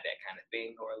provide that kind of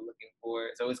thing or are looking for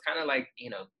it. So it's kind of like,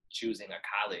 choosing a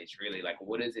college, really. Like,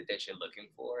 what is it that you're looking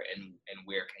for, and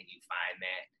where can you find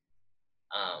that?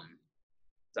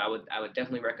 So I would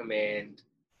definitely recommend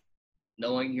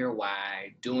knowing your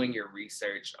why, doing your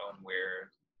research on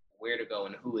where to go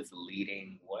and who is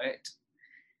leading what.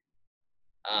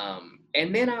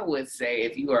 And then I would say,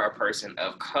 if you are a person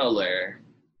of color,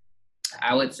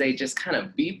 I would say just kind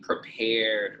of be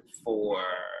prepared for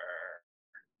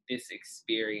this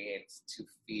experience to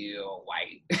feel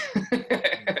white.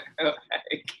 Like,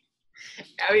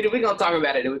 I mean, if we're gonna talk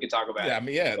about it, then we can talk about it. Yeah, I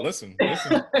mean, yeah, listen.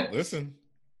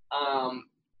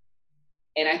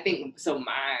 And I think so.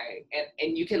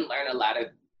 And you can learn a lot of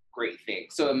great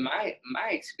things. So in my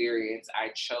experience, I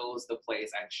chose the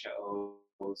place I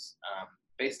chose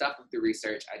based off of the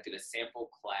research. I did a sample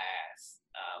class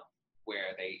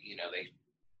where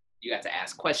you got to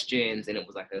ask questions, and it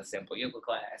was like a simple yoga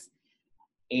class.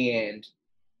 And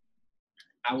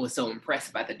I was so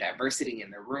impressed by the diversity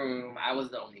in the room. I was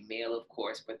the only male, of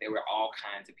course, but there were all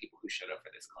kinds of people who showed up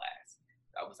for this class.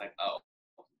 I was like, oh,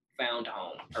 found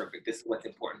home, perfect. This is what's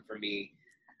important for me.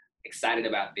 Excited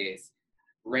about this.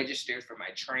 Registered for my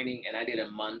training, and I did a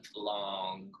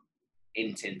month-long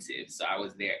intensive. So I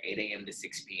was there 8 a.m. to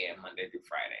 6 p.m. Monday through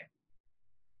Friday.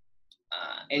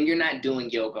 And you're not doing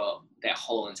yoga that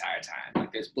whole entire time.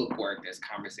 Like, there's book work, there's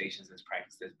conversations, there's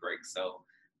practice, there's breaks. So,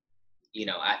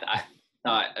 I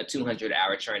thought a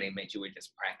 200-hour training meant you were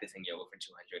just practicing yoga for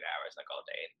 200 hours, like, all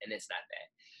day, and it's not that.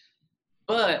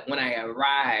 But when I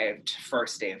arrived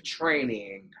first day of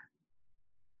training,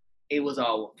 it was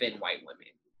all thin white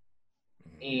women.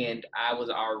 And I was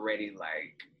already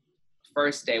like,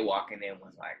 first day walking in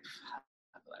was like,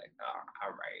 oh,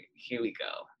 all right, here we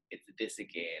go. It's this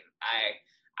again.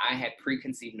 I had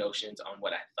preconceived notions on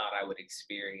what I thought I would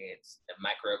experience, the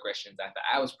microaggressions.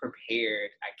 I was prepared.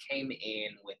 I came in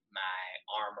with my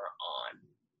armor on.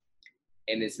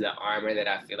 And it's the armor that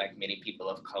I feel like many people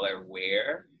of color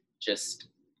wear, just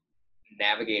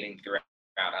navigating throughout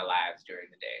our lives during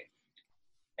the day.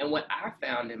 And what I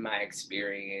found in my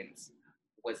experience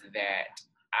was that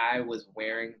I was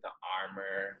wearing the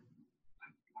armor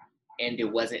and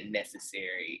it wasn't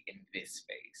necessary in this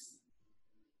space.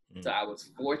 So I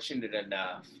was fortunate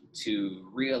enough to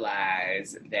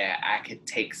realize that I could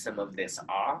take some of this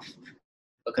off,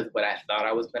 because what I thought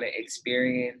I was going to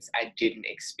experience, I didn't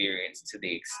experience to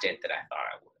the extent that I thought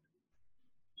I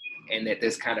would. And that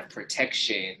this kind of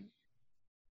protection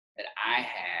that I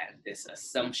had, this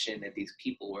assumption that these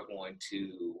people were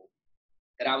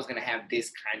that I was going to have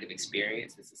this kind of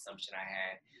experience, this assumption I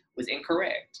had, was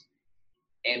incorrect.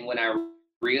 And when I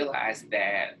realized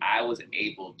that, I was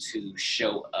able to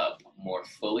show up more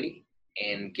fully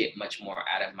and get much more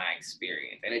out of my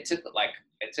experience. And it took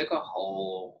a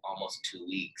whole almost 2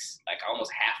 weeks, like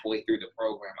almost halfway through the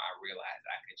program, I realized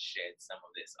I could shed some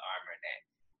of this armor,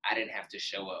 that I didn't have to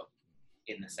show up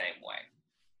in the same way.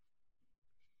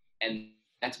 And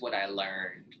that's what I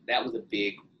learned. That was a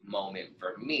big moment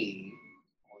for me.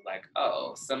 I was like,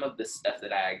 oh, some of the stuff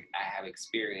that I have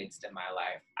experienced in my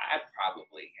life,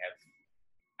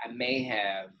 I may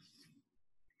have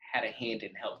had a hand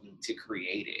in helping to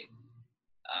create it.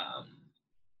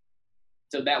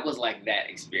 So that was like that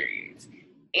experience.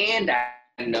 And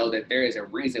I know that there is a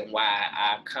reason why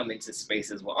I come into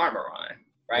spaces with armor on,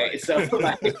 right? So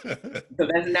like, so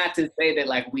that's not to say that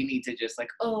like we need to just like,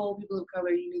 oh, people of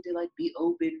color, you need to like be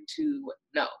open to,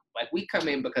 no, like we come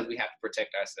in because we have to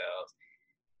protect ourselves.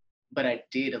 But I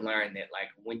did learn that like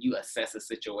when you assess a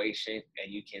situation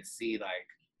and you can see like,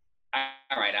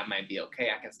 all right, I might be okay,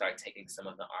 I can start taking some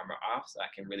of the armor off so I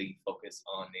can really focus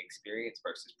on the experience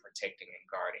versus protecting and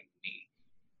guarding me.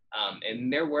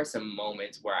 And there were some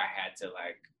moments where I had to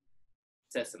like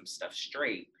set some stuff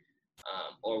straight,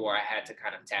 or where I had to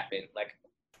kind of tap in, like,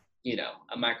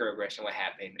 a microaggression would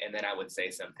happen and then I would say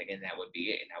something and that would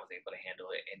be it. And I was able to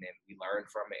handle it, and then we learned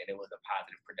from it, and it was a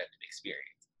positive, productive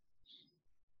experience.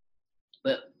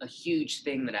 But a huge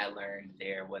thing that I learned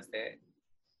there was that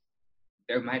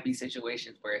there might be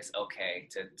situations where it's okay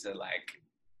to like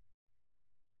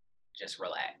just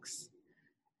relax.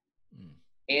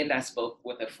 And I spoke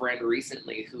with a friend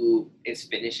recently who is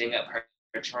finishing up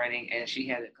her training, and she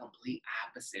had a complete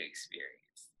opposite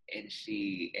experience. And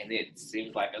it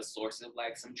seemed like a source of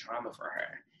like some trauma for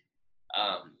her.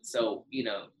 So,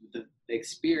 the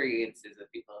experiences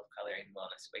of people of color in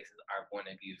wellness spaces are going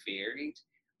to be varied,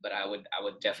 but I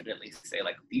would definitely say,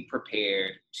 like, be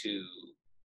prepared to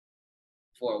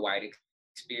for a wide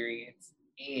experience,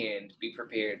 and be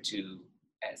prepared to,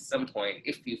 at some point,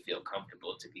 if you feel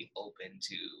comfortable, to be open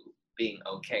to being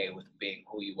okay with being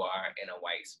who you are in a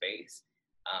white space.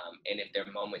 And if there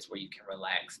are moments where you can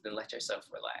relax, then let yourself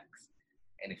relax.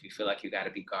 And if you feel like you got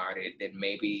to be guarded, then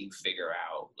maybe figure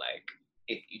out, like,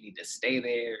 if you need to stay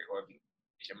there, or if you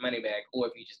get your money back, or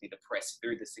if you just need to press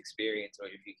through this experience, or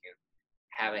if you can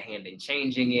have a hand in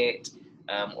changing it,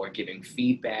 or giving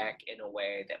feedback in a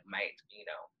way that might,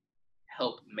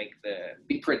 help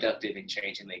be productive in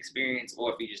changing the experience,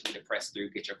 or if you just need to press through,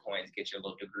 get your coins, get your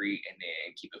little degree, and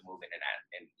then keep it moving,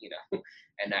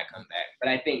 and not come back. But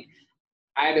I think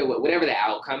whatever the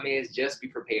outcome is, just be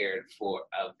prepared for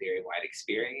a very wide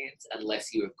experience,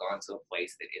 unless you have gone to a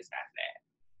place that is not that.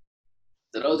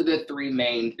 So those are the three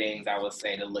main things I would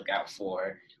say to look out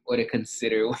for, or to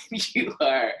consider when you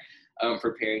are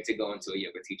preparing to go into a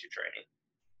yoga teacher training.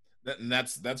 And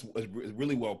that's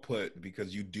really well put,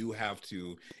 because you do have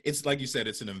to, it's like you said,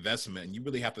 it's an investment, and you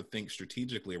really have to think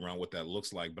strategically around what that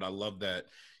looks like. But I love that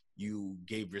you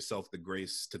gave yourself the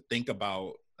grace to think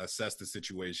about, assess the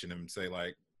situation, and say,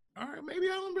 like, all right, maybe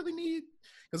I don't really need,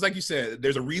 because like you said,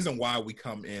 there's a reason why we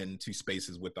come into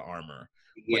spaces with the armor.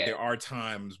 Yeah. But there are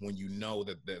times when you know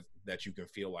that you can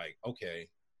feel like, okay,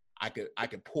 I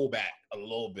could pull back a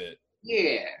little bit.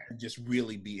 Yeah. Just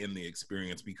really be in the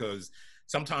experience, because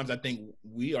sometimes I think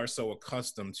we are so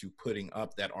accustomed to putting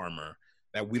up that armor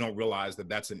that we don't realize that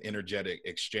that's an energetic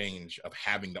exchange of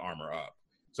having the armor up.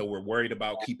 So we're worried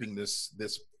about keeping this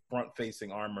front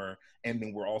facing armor, and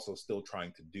then we're also still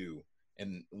trying to do.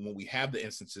 And when we have the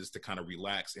instances to kind of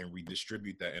relax and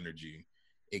redistribute that energy,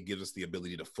 it gives us the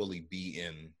ability to fully be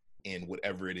in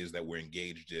whatever it is that we're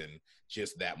engaged in,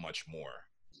 just that much more.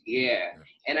 Yeah.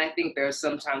 And I think there's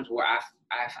sometimes where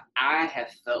I have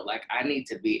felt like I need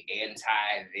to be anti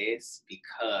this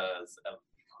because of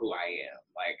who I am.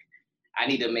 Like, I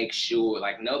need to make sure,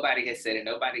 like, nobody has said it,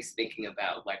 nobody's thinking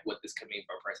about, like, what this could mean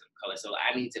for a person of color. So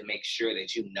I need to make sure that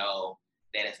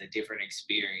that it's a different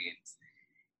experience.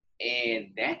 And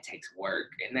that takes work,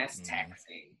 and that's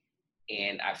taxing.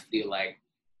 And I feel like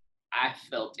I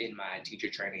felt in my teacher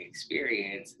training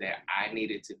experience that I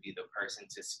needed to be the person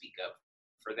to speak up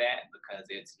for that, because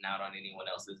it's not on anyone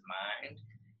else's mind.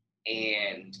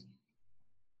 And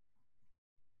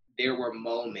there were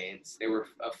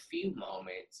a few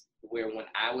moments where, when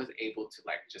I was able to,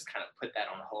 like, just kind of put that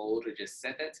on hold, or just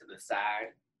set that to the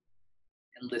side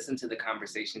and listen to the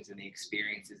conversations and the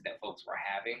experiences that folks were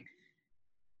having,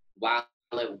 while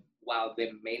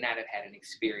they may not have had an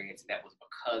experience that was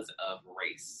because of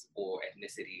race or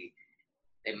ethnicity,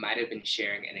 they might have been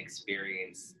sharing an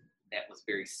experience that was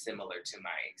very similar to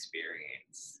my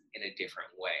experience in a different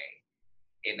way.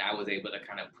 And I was able to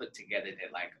kind of put together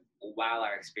that, like, while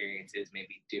our experiences may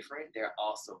be different, they're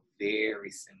also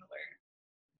very similar,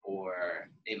 or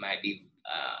it might be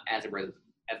as a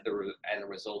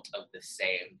result of the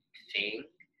same thing.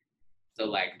 So,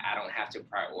 like, I don't have to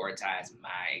prioritize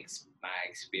my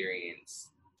experience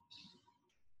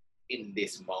in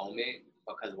this moment,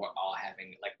 because we're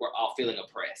all feeling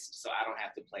oppressed. So I don't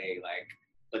have to play, like,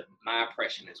 but my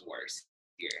oppression is worse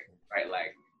here, right?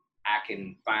 Like, I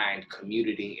can find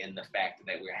community in the fact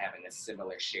that we're having a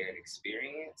similar shared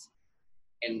experience,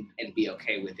 and be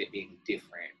okay with it being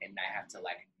different, and not have to,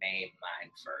 like, name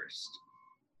mine first.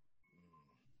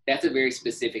 That's a very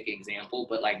specific example,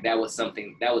 but, like, that was a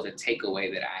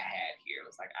takeaway that I had here. It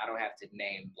was like, I don't have to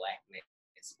name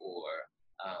Blackness or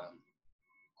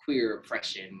queer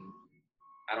oppression.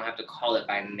 I don't have to call it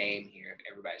by name here if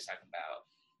everybody's talking about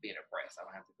being oppressed. I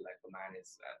don't have to be like, well, mine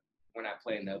is, we're not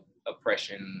playing the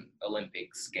oppression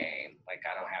Olympics game. Like,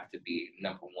 I don't have to be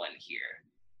number one here.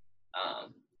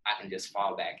 I can just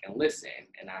fall back and listen.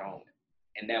 And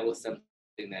that was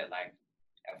something that, like,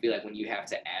 I feel like when you have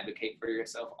to advocate for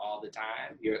yourself all the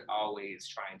time, you're always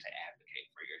trying to advocate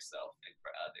for yourself and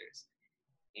for others.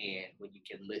 And when you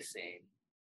can listen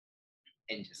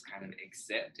and just kind of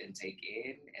accept and take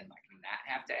in, and, like, not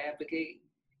have to advocate,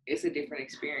 it's a different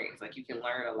experience. Like, you can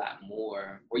learn a lot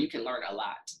more, or you can learn a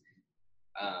lot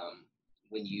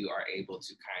when you are able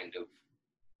to kind of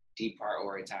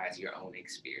deprioritize your own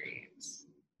experience.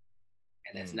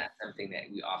 And that's not something that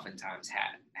we oftentimes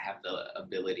have the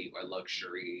ability or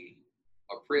luxury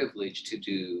or privilege to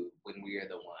do when we are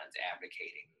the ones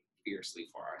advocating fiercely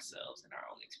for ourselves and our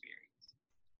own experience.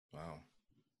 Wow.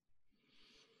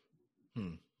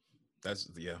 That's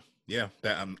yeah.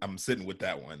 That I'm sitting with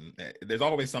that one. There's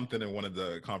always something in one of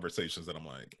the conversations that I'm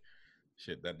like,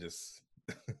 Shit, that just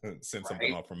sent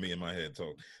something right? off from me in my head.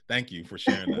 So thank you for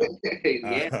sharing that.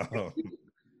 Yeah. Uh,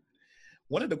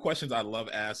 one of the questions I love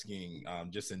asking,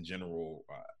 just in general,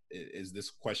 is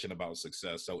this question about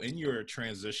success. So in your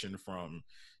transition from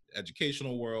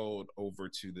educational world over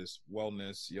to this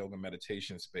wellness, yoga,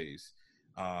 meditation space,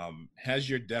 has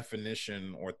your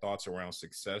definition or thoughts around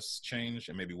success changed?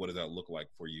 And maybe what does that look like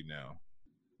for you now?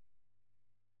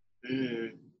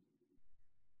 Mm,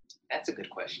 that's a good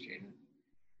question.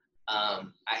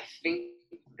 I think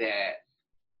that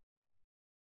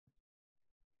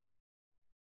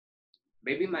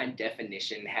maybe my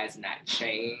definition has not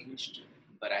changed,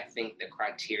 but I think the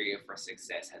criteria for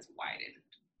success has widened.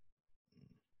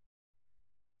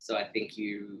 So I think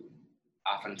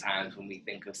oftentimes when we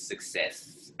think of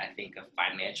success, I think of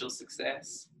financial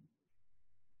success.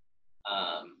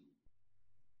 Um,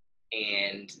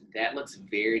 and that looks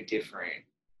very different.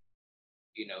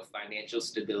 Financial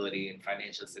stability and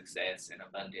financial success and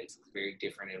abundance is very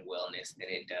different in wellness than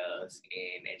it does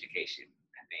in education.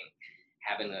 I think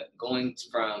going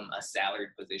from a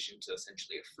salaried position to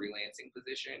essentially a freelancing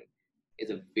position is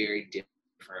a very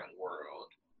different world.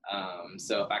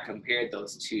 So if I compared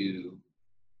those two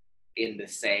in the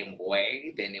same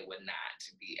way, then it would not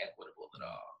be equitable at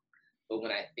all. But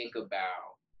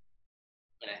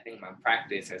and I think my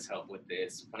practice has helped with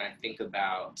this, when I think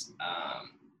about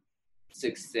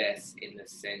success in the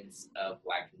sense of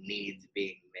like needs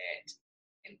being met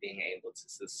and being able to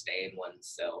sustain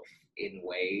oneself in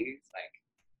ways like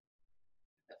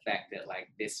the fact that like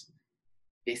this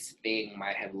thing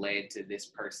might have led to this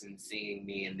person seeing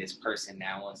me and this person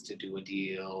now wants to do a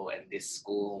deal and this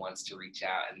school wants to reach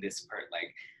out and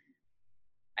like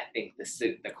I think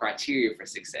the criteria for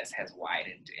success has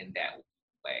widened in that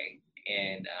way.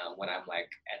 And when I'm like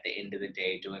at the end of the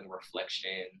day doing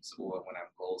reflections or when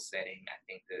I'm goal setting, I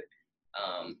think that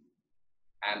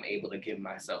I'm able to give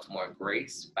myself more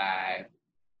grace by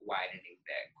widening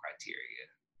that criteria.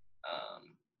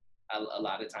 A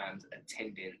lot of times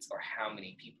attendance or how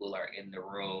many people are in the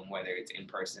room, whether it's in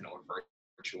person or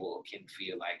virtual, can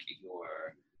feel like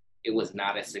it was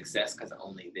not a success because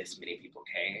only this many people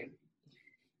came,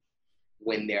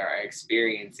 when there are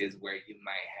experiences where you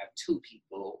might have two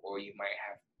people or you might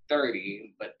have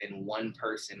 30, but then one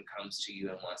person comes to you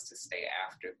and wants to stay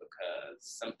after because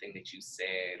something that you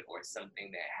said or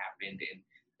something that happened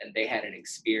and they had an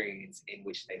experience in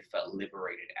which they felt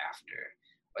liberated after,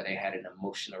 or they had an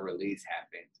emotional release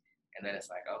happen. And then it's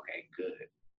like, okay, good.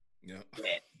 Yeah.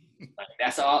 Like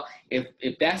that's all. If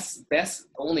that's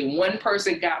only one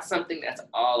person got something, that's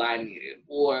all I needed.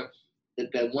 Or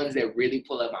the ones that really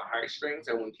pull up my heartstrings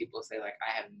are when people say like,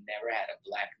 I have never had a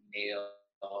Black male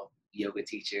yoga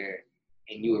teacher,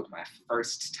 and you were my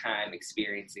first time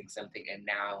experiencing something, and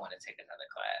now I want to take another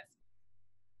class.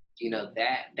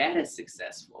 That is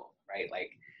successful, right?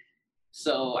 Like,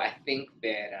 so I think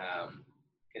that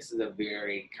this is a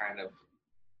very kind of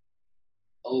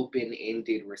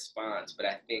open-ended response, but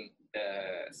I think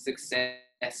the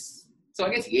success. So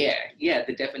I guess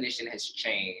the definition has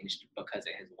changed because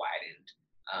it has widened,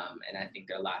 and I think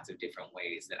there are lots of different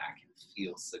ways that I can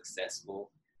feel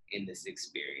successful in this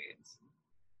experience.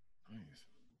 Nice.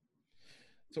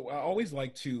 So I always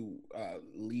like to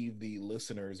leave the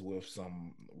listeners with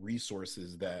some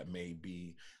resources that may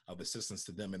be of assistance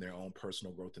to them in their own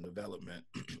personal growth and development.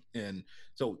 And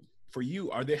so for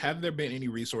you, have there been any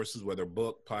resources, whether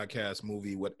book, podcast,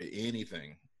 movie,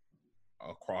 anything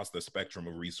across the spectrum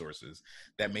of resources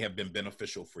that may have been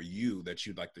beneficial for you that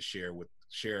you'd like to share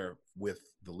with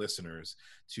the listeners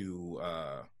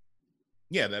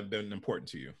that have been important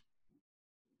to you?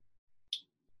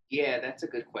 Yeah, that's a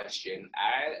good question.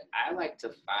 I like to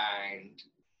find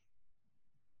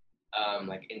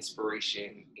like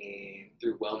inspiration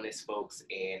through wellness folks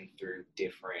and through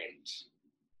different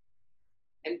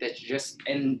and that's just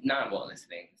and non-wellness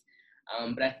things.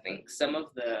 But I think some of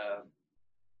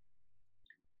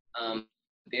um,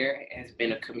 there has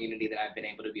been a community that I've been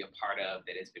able to be a part of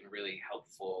that has been really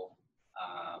helpful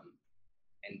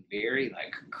and very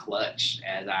like clutch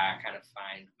as I kind of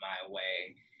find my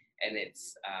way. And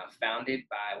it's founded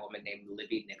by a woman named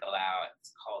Libby Nicolau.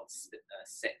 It's called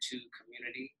Set2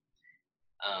 Community.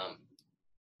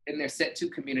 And there's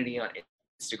Set2 Community on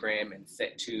Instagram and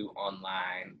Set2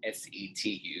 online,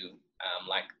 SETU,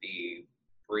 like the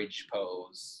bridge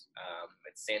pose.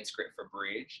 It's Sanskrit for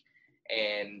bridge.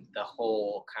 And the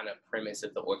whole kind of premise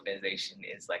of the organization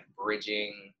is like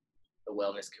bridging the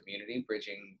wellness community,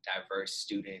 bridging diverse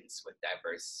students with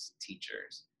diverse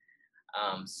teachers.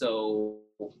 So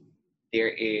there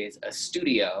is a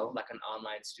studio, like an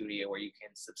online studio where you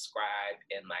can subscribe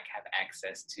and like have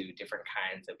access to different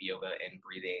kinds of yoga and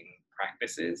breathing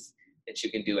practices that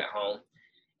you can do at home.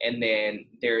 And then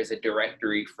there is a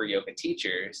directory for yoga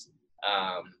teachers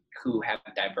who have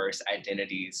diverse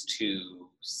identities to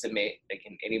submit.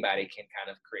 Anybody can kind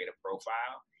of create a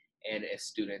profile. And if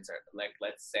students are like,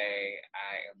 let's say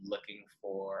I am looking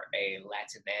for a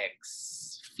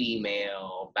Latinx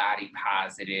female body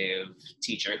positive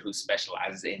teacher who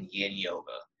specializes in yin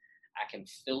yoga, I can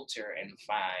filter and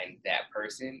find that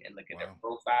person and look at their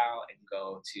profile and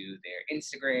go to their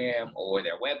Instagram or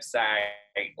their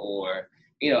website, or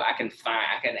I can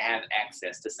have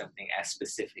access to something as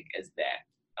specific as that,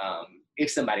 if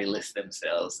somebody lists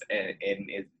themselves and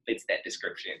it fits that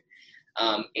description.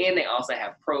 And they also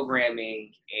have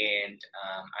programming, and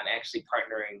I'm actually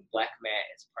Black Mat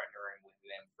is partnering with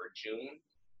them for June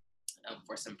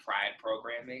for some Pride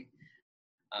programming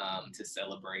to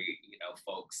celebrate,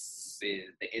 folks, the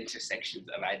intersections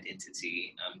of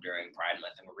identity during Pride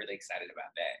Month, and we're really excited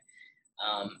about that.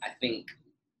 I think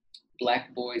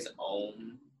Black Boys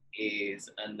Own is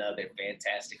another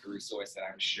fantastic resource that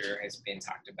I'm sure has been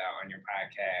talked about on your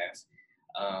podcast.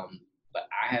 But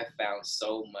I have found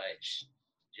so much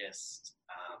just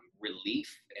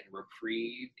relief and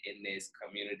reprieve in this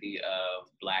community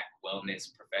of Black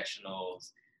wellness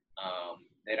professionals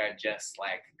that are just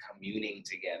like communing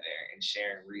together and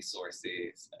sharing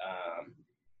resources.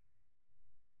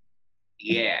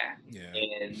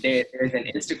 And there's an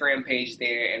Instagram page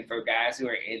there, and for guys who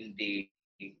are in the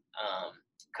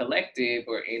collective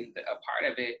or in a part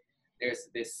of it, there's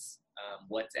this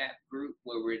WhatsApp group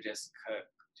where we're just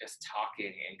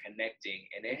talking and connecting,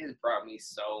 and it has brought me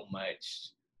so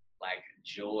much like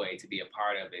joy to be a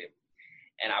part of it.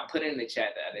 And I put in the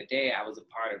chat the other day, I was a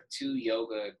part of 2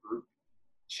 yoga group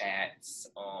chats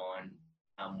on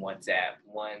WhatsApp.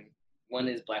 One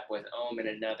is Black Boys Own, and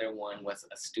another one was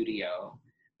a studio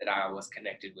that I was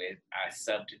connected with. I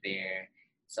subbed there,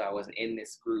 so I was in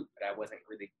this group, but I wasn't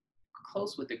really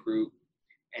close with the group.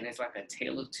 And it's like a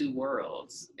tale of 2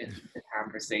 worlds. It's the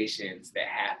conversations that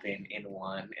happen in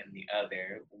one and the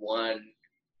other, one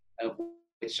of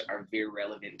which are very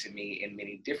relevant to me in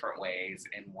many different ways,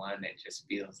 and one that just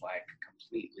feels like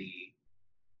completely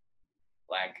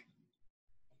like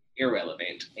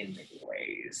irrelevant in many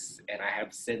ways. And I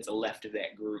have since left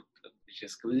that group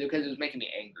just because it was making me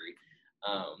angry.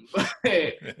 I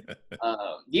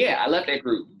left that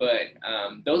group, but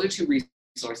those are 2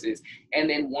 resources. And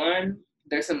then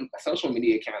there's some social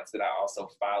media accounts that I also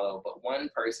follow, but one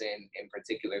person in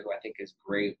particular who I think is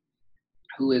great,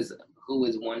 who is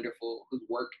wonderful, whose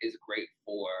work is great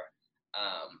for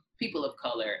people of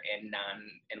color and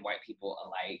white people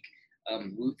alike.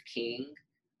 Ruth King,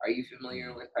 are you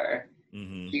familiar with her?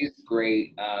 Mm-hmm. She's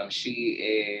great. She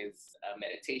is a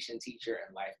meditation teacher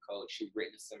and life coach. She's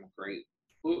written some great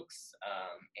books,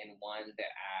 and one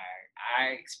that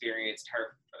I experienced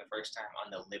her for the first time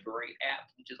on the Liberate app,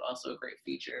 which is also a great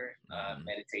feature.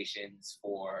 Meditations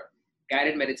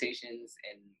guided meditations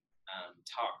and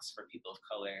talks for people of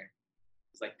color.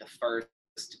 It's like the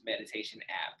first meditation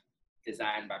app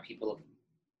designed by people of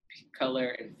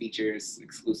color and features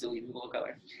exclusively people of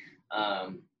color.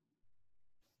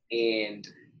 And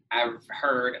I've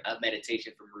heard a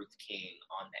meditation from Ruth King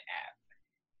on the app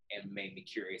and made me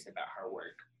curious about her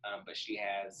work. But she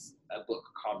has a book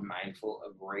called Mindful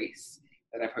of Race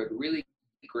that I've heard really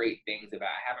great things about.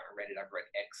 I haven't read it. I've read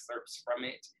excerpts from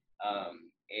it.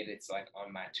 And it's like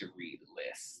on my to-read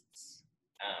lists.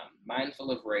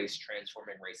 Mindful of Race,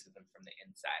 Transforming Racism from the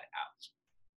Inside Out.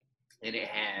 And it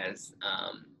has,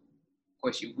 of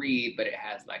course you read, but it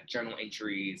has like journal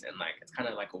entries and like, it's kind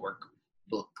of like a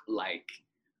workbook like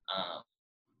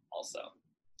also.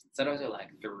 So those are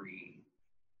like 3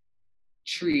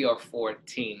 or 4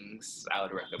 things I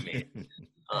would recommend.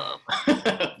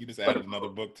 You just added another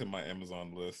book to my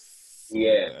Amazon list.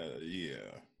 Yeah.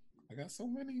 I got so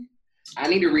many. I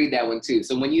need to read that one too.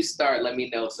 So when you start, let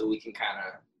me know so we can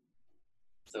talk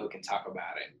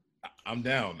about it. I'm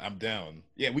down.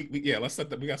 Yeah, we gotta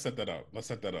set that up.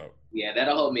 Yeah,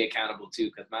 that'll hold me accountable too,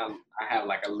 because I have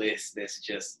like a list that's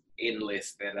just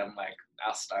endless that I'm like,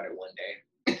 I'll start it one day.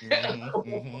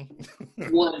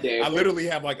 One day. I literally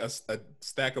have like a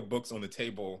stack of books on the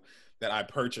table that I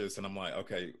purchased, and I'm like,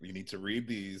 okay, you need to read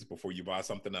these before you buy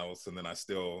something else, and then I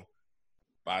still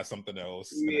buy something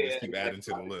else, and I just keep adding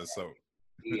to the list. So,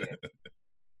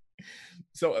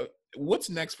 So what's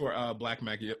next for Black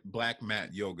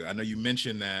Mat Yoga? I know you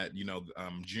mentioned that,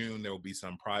 June, there will be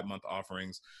some Pride Month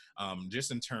offerings.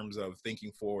 Just in terms of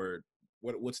thinking forward,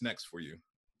 what's next for you?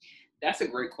 That's a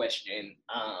great question.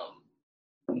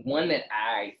 one that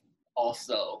I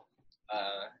also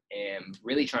am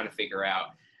really trying to figure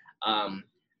out. Um,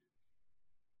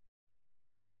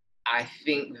 I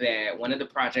think that one of the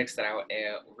projects that I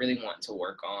really want to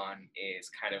work on is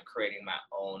kind of creating my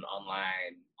own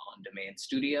online on-demand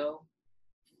studio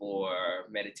for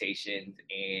meditations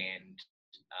and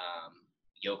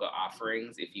yoga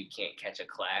offerings. If you can't catch a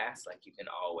class, like you can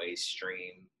always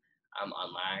stream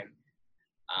online.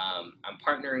 I'm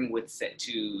partnering with Set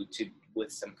to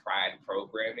with some Pride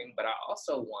programming, but I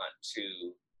also want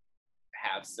to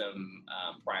have some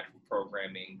Pride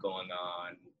programming going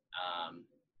on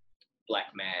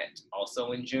Black Mat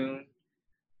also in June.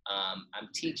 I'm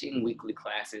teaching weekly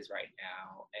classes right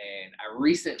now, and I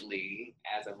recently,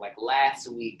 as of like last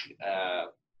week,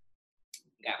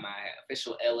 got my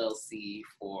official LLC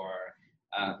for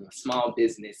small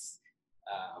business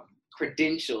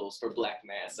credentials for Black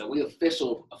Mat. So we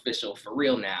official for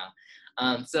real now.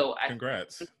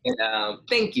 Congrats.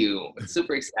 Thank you. It's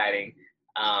super exciting.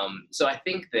 So I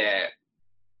think that,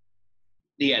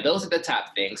 yeah, those are the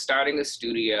top things. Starting a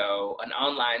studio, an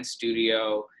online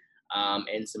studio,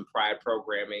 and some Pride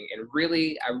programming. And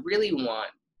really, I really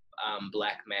want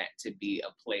Black Mat to be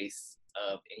a place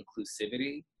of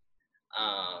inclusivity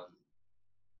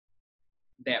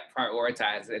that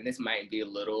prioritizes, and this might be a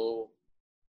little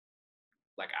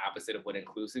like opposite of what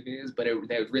inclusive is, but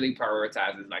that really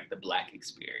prioritizes like the Black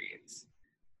experience.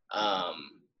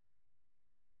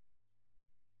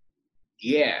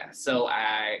 Yeah, so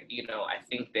I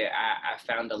think that I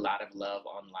found a lot of love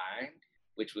online,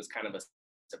 which was kind of a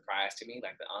surprise to me.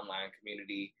 Like the online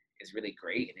community is really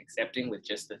great and accepting with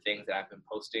just the things that I've been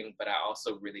posting, but I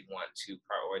also really want to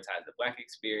prioritize the Black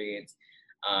experience.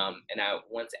 And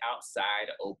once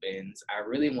outside opens, I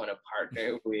really want to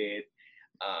partner with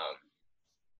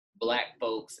Black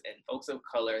folks and folks of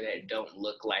color that don't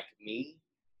look like me,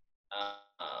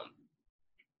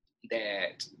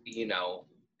 that,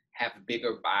 have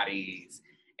bigger bodies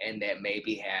and that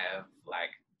maybe have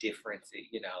like differences,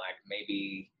 like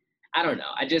maybe, I don't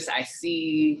know. I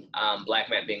see Black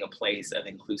Mat being a place of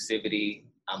inclusivity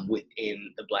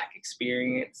within the Black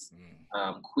experience.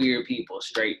 Queer people,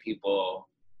 straight people,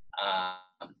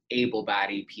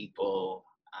 able-bodied people,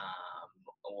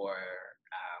 or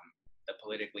the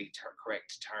politically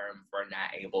correct term for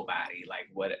not able-bodied, like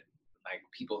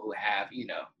people who have,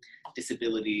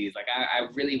 disabilities. Like I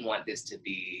really want this to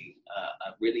be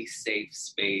a really safe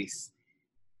space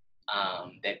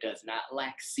that does not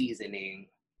lack seasoning.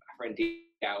 My friend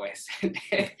always said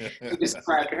that. She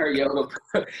described her yoga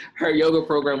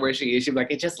program where she was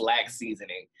like, it just lacks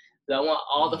seasoning. So I want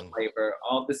all the flavor,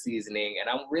 all the seasoning, and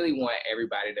I really want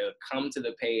everybody to come to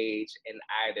the page and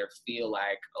either feel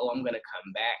like, oh, I'm gonna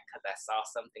come back because I saw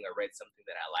something or read something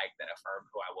that I liked that affirmed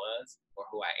who I was or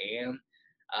who I am,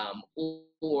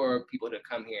 or people to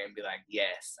come here and be like,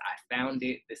 yes, I found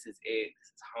it. This is it.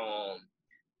 This is home.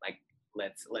 Like,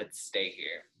 let's stay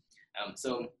here.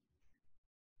 So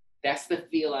that's the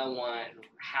feel I want.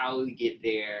 How we get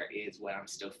there is what I'm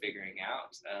still figuring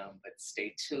out. But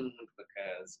stay tuned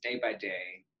because day by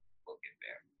day, we'll get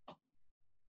there.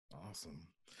 Awesome.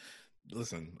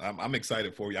 Listen, I'm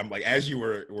excited for you. I'm like, as you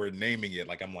were naming it,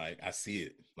 like, I'm like, I see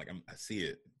it. Like, I see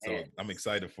it. So I'm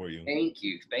excited for you. Thank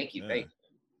you. Yeah.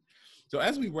 So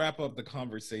as we wrap up the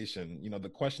conversation, the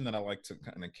question that I like to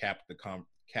kind of cap the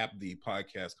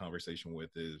podcast conversation with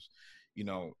is,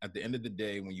 at the end of the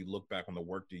day, when you look back on the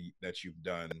work that you've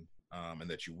done and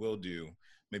that you will do,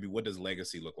 maybe what does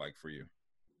legacy look like for you?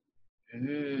 I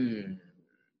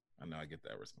know I get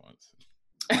that response.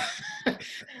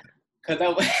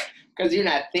 Because you're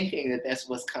not thinking that that's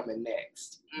what's coming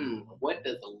next. What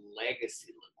does a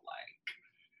legacy look like?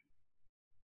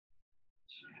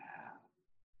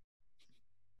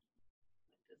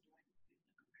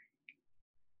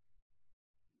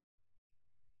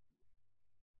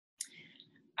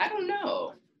 I don't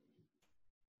know.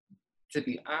 To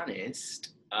be honest,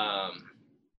 and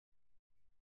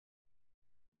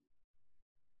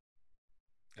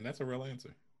that's a real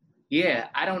answer. Yeah,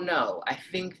 I don't know. I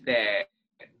think it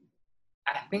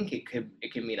can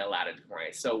mean a lot of different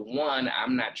ways. So one,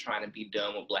 I'm not trying to be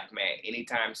done with Black Mat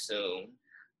anytime soon.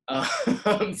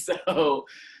 So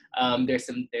there's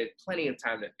plenty of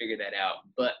time to figure that out.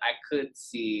 But I could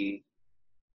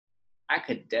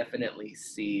definitely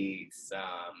see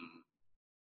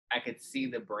I could see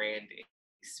the brand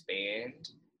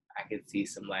expand. I could see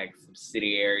some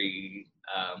subsidiary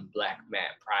Black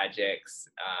Mat projects.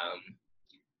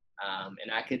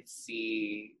 And I could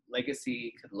see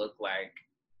legacy could look like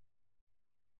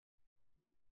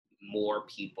more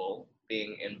people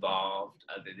being involved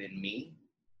other than me.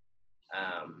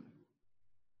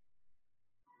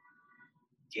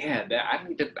 Yeah, that I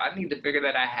need to figure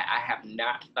that. I have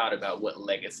not thought about what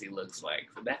legacy looks like.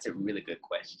 So that's a really good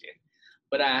question.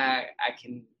 But I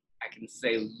can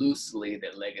say loosely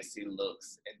that legacy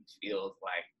looks and feels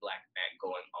like Black Matt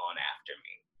going on after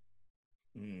me.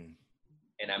 Mm.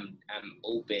 And I'm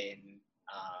open.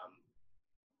 Um,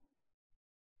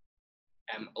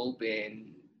 I'm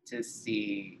open to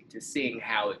seeing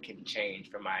how it can change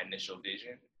from my initial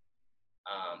vision.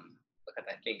 Because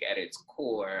I think at its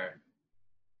core,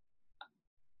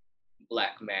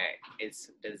 Black Mac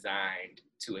is designed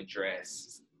to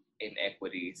address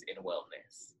inequities in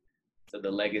wellness. So the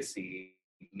legacy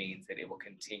means that it will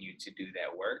continue to do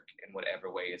that work in whatever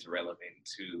way is relevant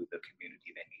to the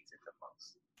community that needs it the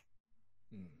most.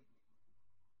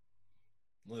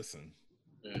 Listen,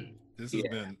 Mm. this has Yeah.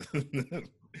 been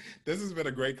this has been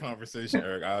a great conversation,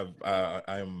 Eric.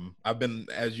 I've been,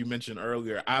 as you mentioned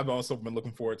earlier, I've also been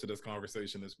looking forward to this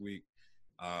conversation this week.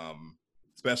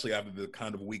 Especially after the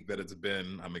kind of week that it's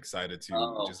been. I'm excited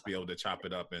to just be able to chop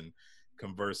it up and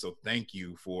converse. So thank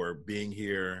you for being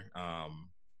here,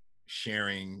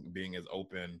 sharing, being as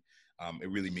open. It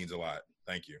really means a lot.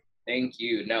 Thank you. Thank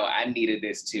you. No, I needed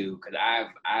this too because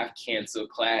I've canceled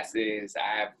classes.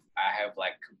 I have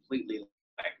like completely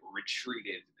like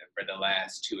retreated for the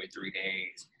last 2 or 3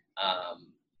 days.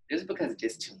 Just because it's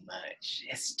just too much.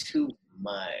 It's too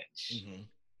much. Mm-hmm.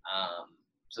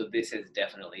 So this has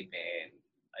definitely been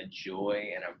a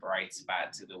joy and a bright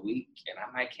spot to the week, and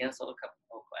I might cancel a couple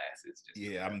more classes.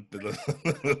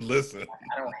 Listen. I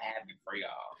don't have it for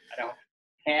y'all. I don't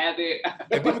have it.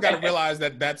 And people got to realize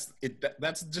that that's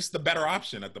just the better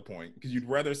option at the point, because you'd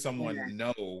rather someone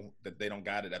know that they don't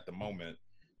got it at the moment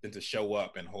than to show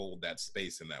up and hold that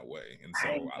space in that way. And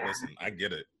so, listen, I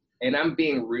get it. And I'm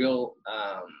being real.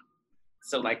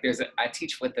 So like I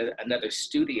teach with another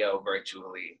studio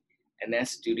virtually, and that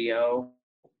studio,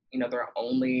 they're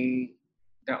only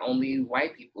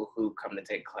white people who come to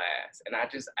take class, and I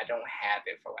don't have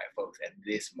it for white folks at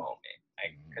this moment,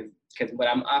 like because what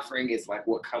I'm offering is like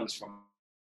what comes from,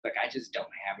 like I just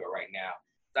don't have it right now,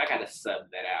 so I gotta sub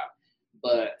that out.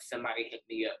 But somebody hit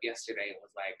me up yesterday and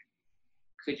was like,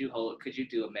 could you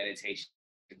do a meditation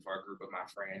for a group of my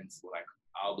friends, like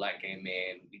all Black gay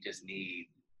men? We just need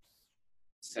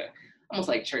to, almost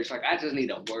like church, like I just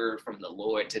need a word from the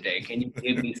Lord today. Can you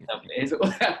give me something? Is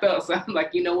what I felt. So I'm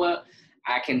like, you know what?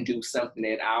 I can do something,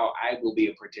 and I will be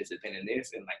a participant in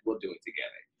this, and like we'll do it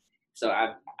together. So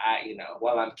I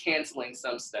while I'm canceling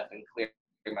some stuff and clearing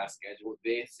my schedule,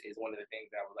 this is one of the things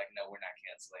that I was like, no, we're not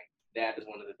canceling. That is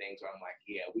one of the things where I'm like,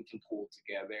 yeah, we can pull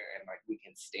together and like we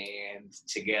can stand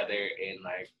together and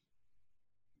like,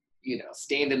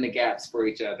 stand in the gaps for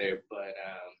each other. But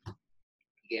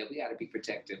yeah, we got to be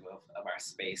protective of our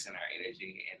space and our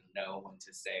energy and know when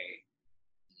to say,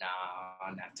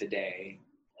 nah, not today.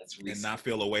 And not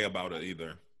feel a way about it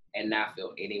either. And not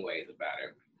feel any ways about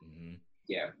it. Mm-hmm.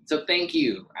 Yeah. So thank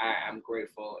you. I'm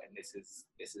grateful, and this is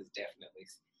definitely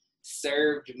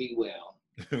served me well.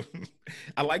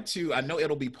 I know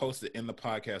it'll be posted in the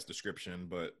podcast description,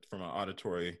 but from our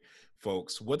auditory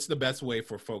folks, what's the best way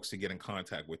for folks to get in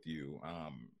contact with you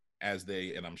as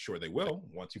they, and I'm sure they will,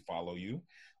 want to follow you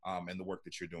and the work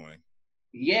that you're doing?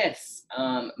 Yes.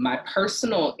 My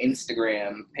personal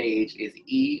Instagram page is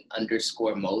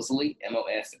E_Mosley, Mosley.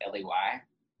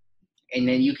 And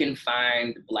then you can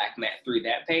find Black Matt through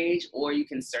that page, or you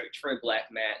can search for Black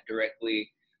Matt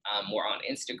directly. We're on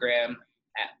Instagram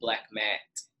at Black Matt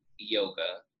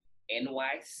Yoga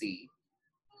NYC.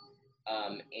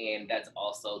 And that's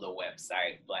also the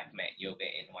website,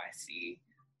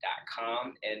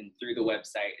 blackmattyogaNYC.com. And through the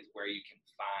website is where you can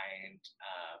find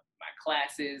my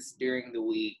classes during the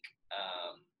week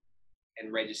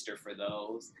and register for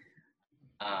those.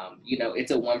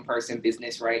 It's a one-person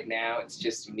business right now. It's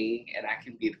just me, and I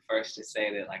can be the first to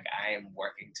say that like I am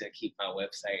working to keep my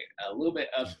website a little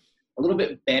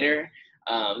bit better.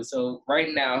 So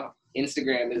right now,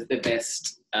 Instagram is the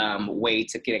best way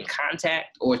to get in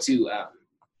contact, or to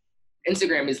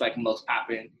Instagram is like most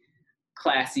popping.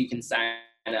 Class, you can sign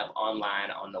up online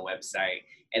on the website.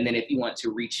 And then if you want to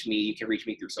reach me, you can reach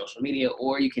me through social media,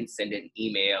 or you can send an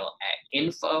email at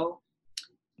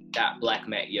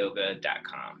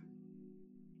info@blackmattyoga.com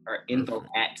or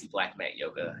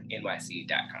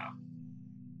info@blackmattyogaNYC.com.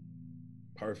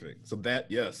 Perfect. So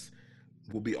that, yes,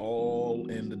 will be all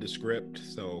in the descript.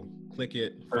 So click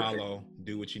it, follow,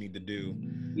 do what you need to do.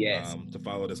 Yes. To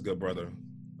follow this good brother.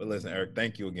 But listen, Eric,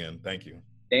 thank you again. Thank you.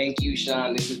 Thank you,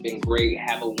 Sean. This has been great.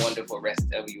 Have a wonderful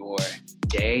rest of your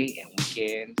day and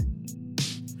weekend.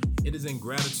 It is in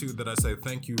gratitude that I say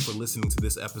thank you for listening to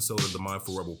this episode of the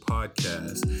Mindful Rebel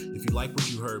podcast. If you like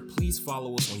what you heard, please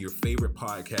follow us on your favorite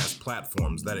podcast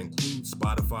platforms that include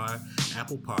Spotify,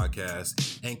 Apple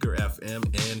Podcasts, Anchor FM,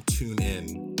 and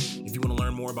TuneIn. If you want to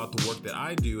learn more about the work that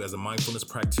I do as a mindfulness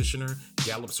practitioner,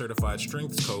 Gallup certified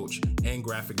strengths coach, and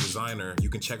graphic designer, you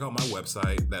can check out my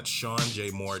website. That's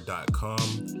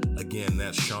SeanJMoore.com. Again,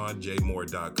 that's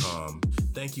SeanJMoore.com.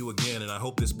 Thank you again, and I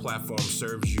hope this platform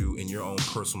serves you in your own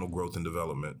personal growth and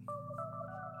development.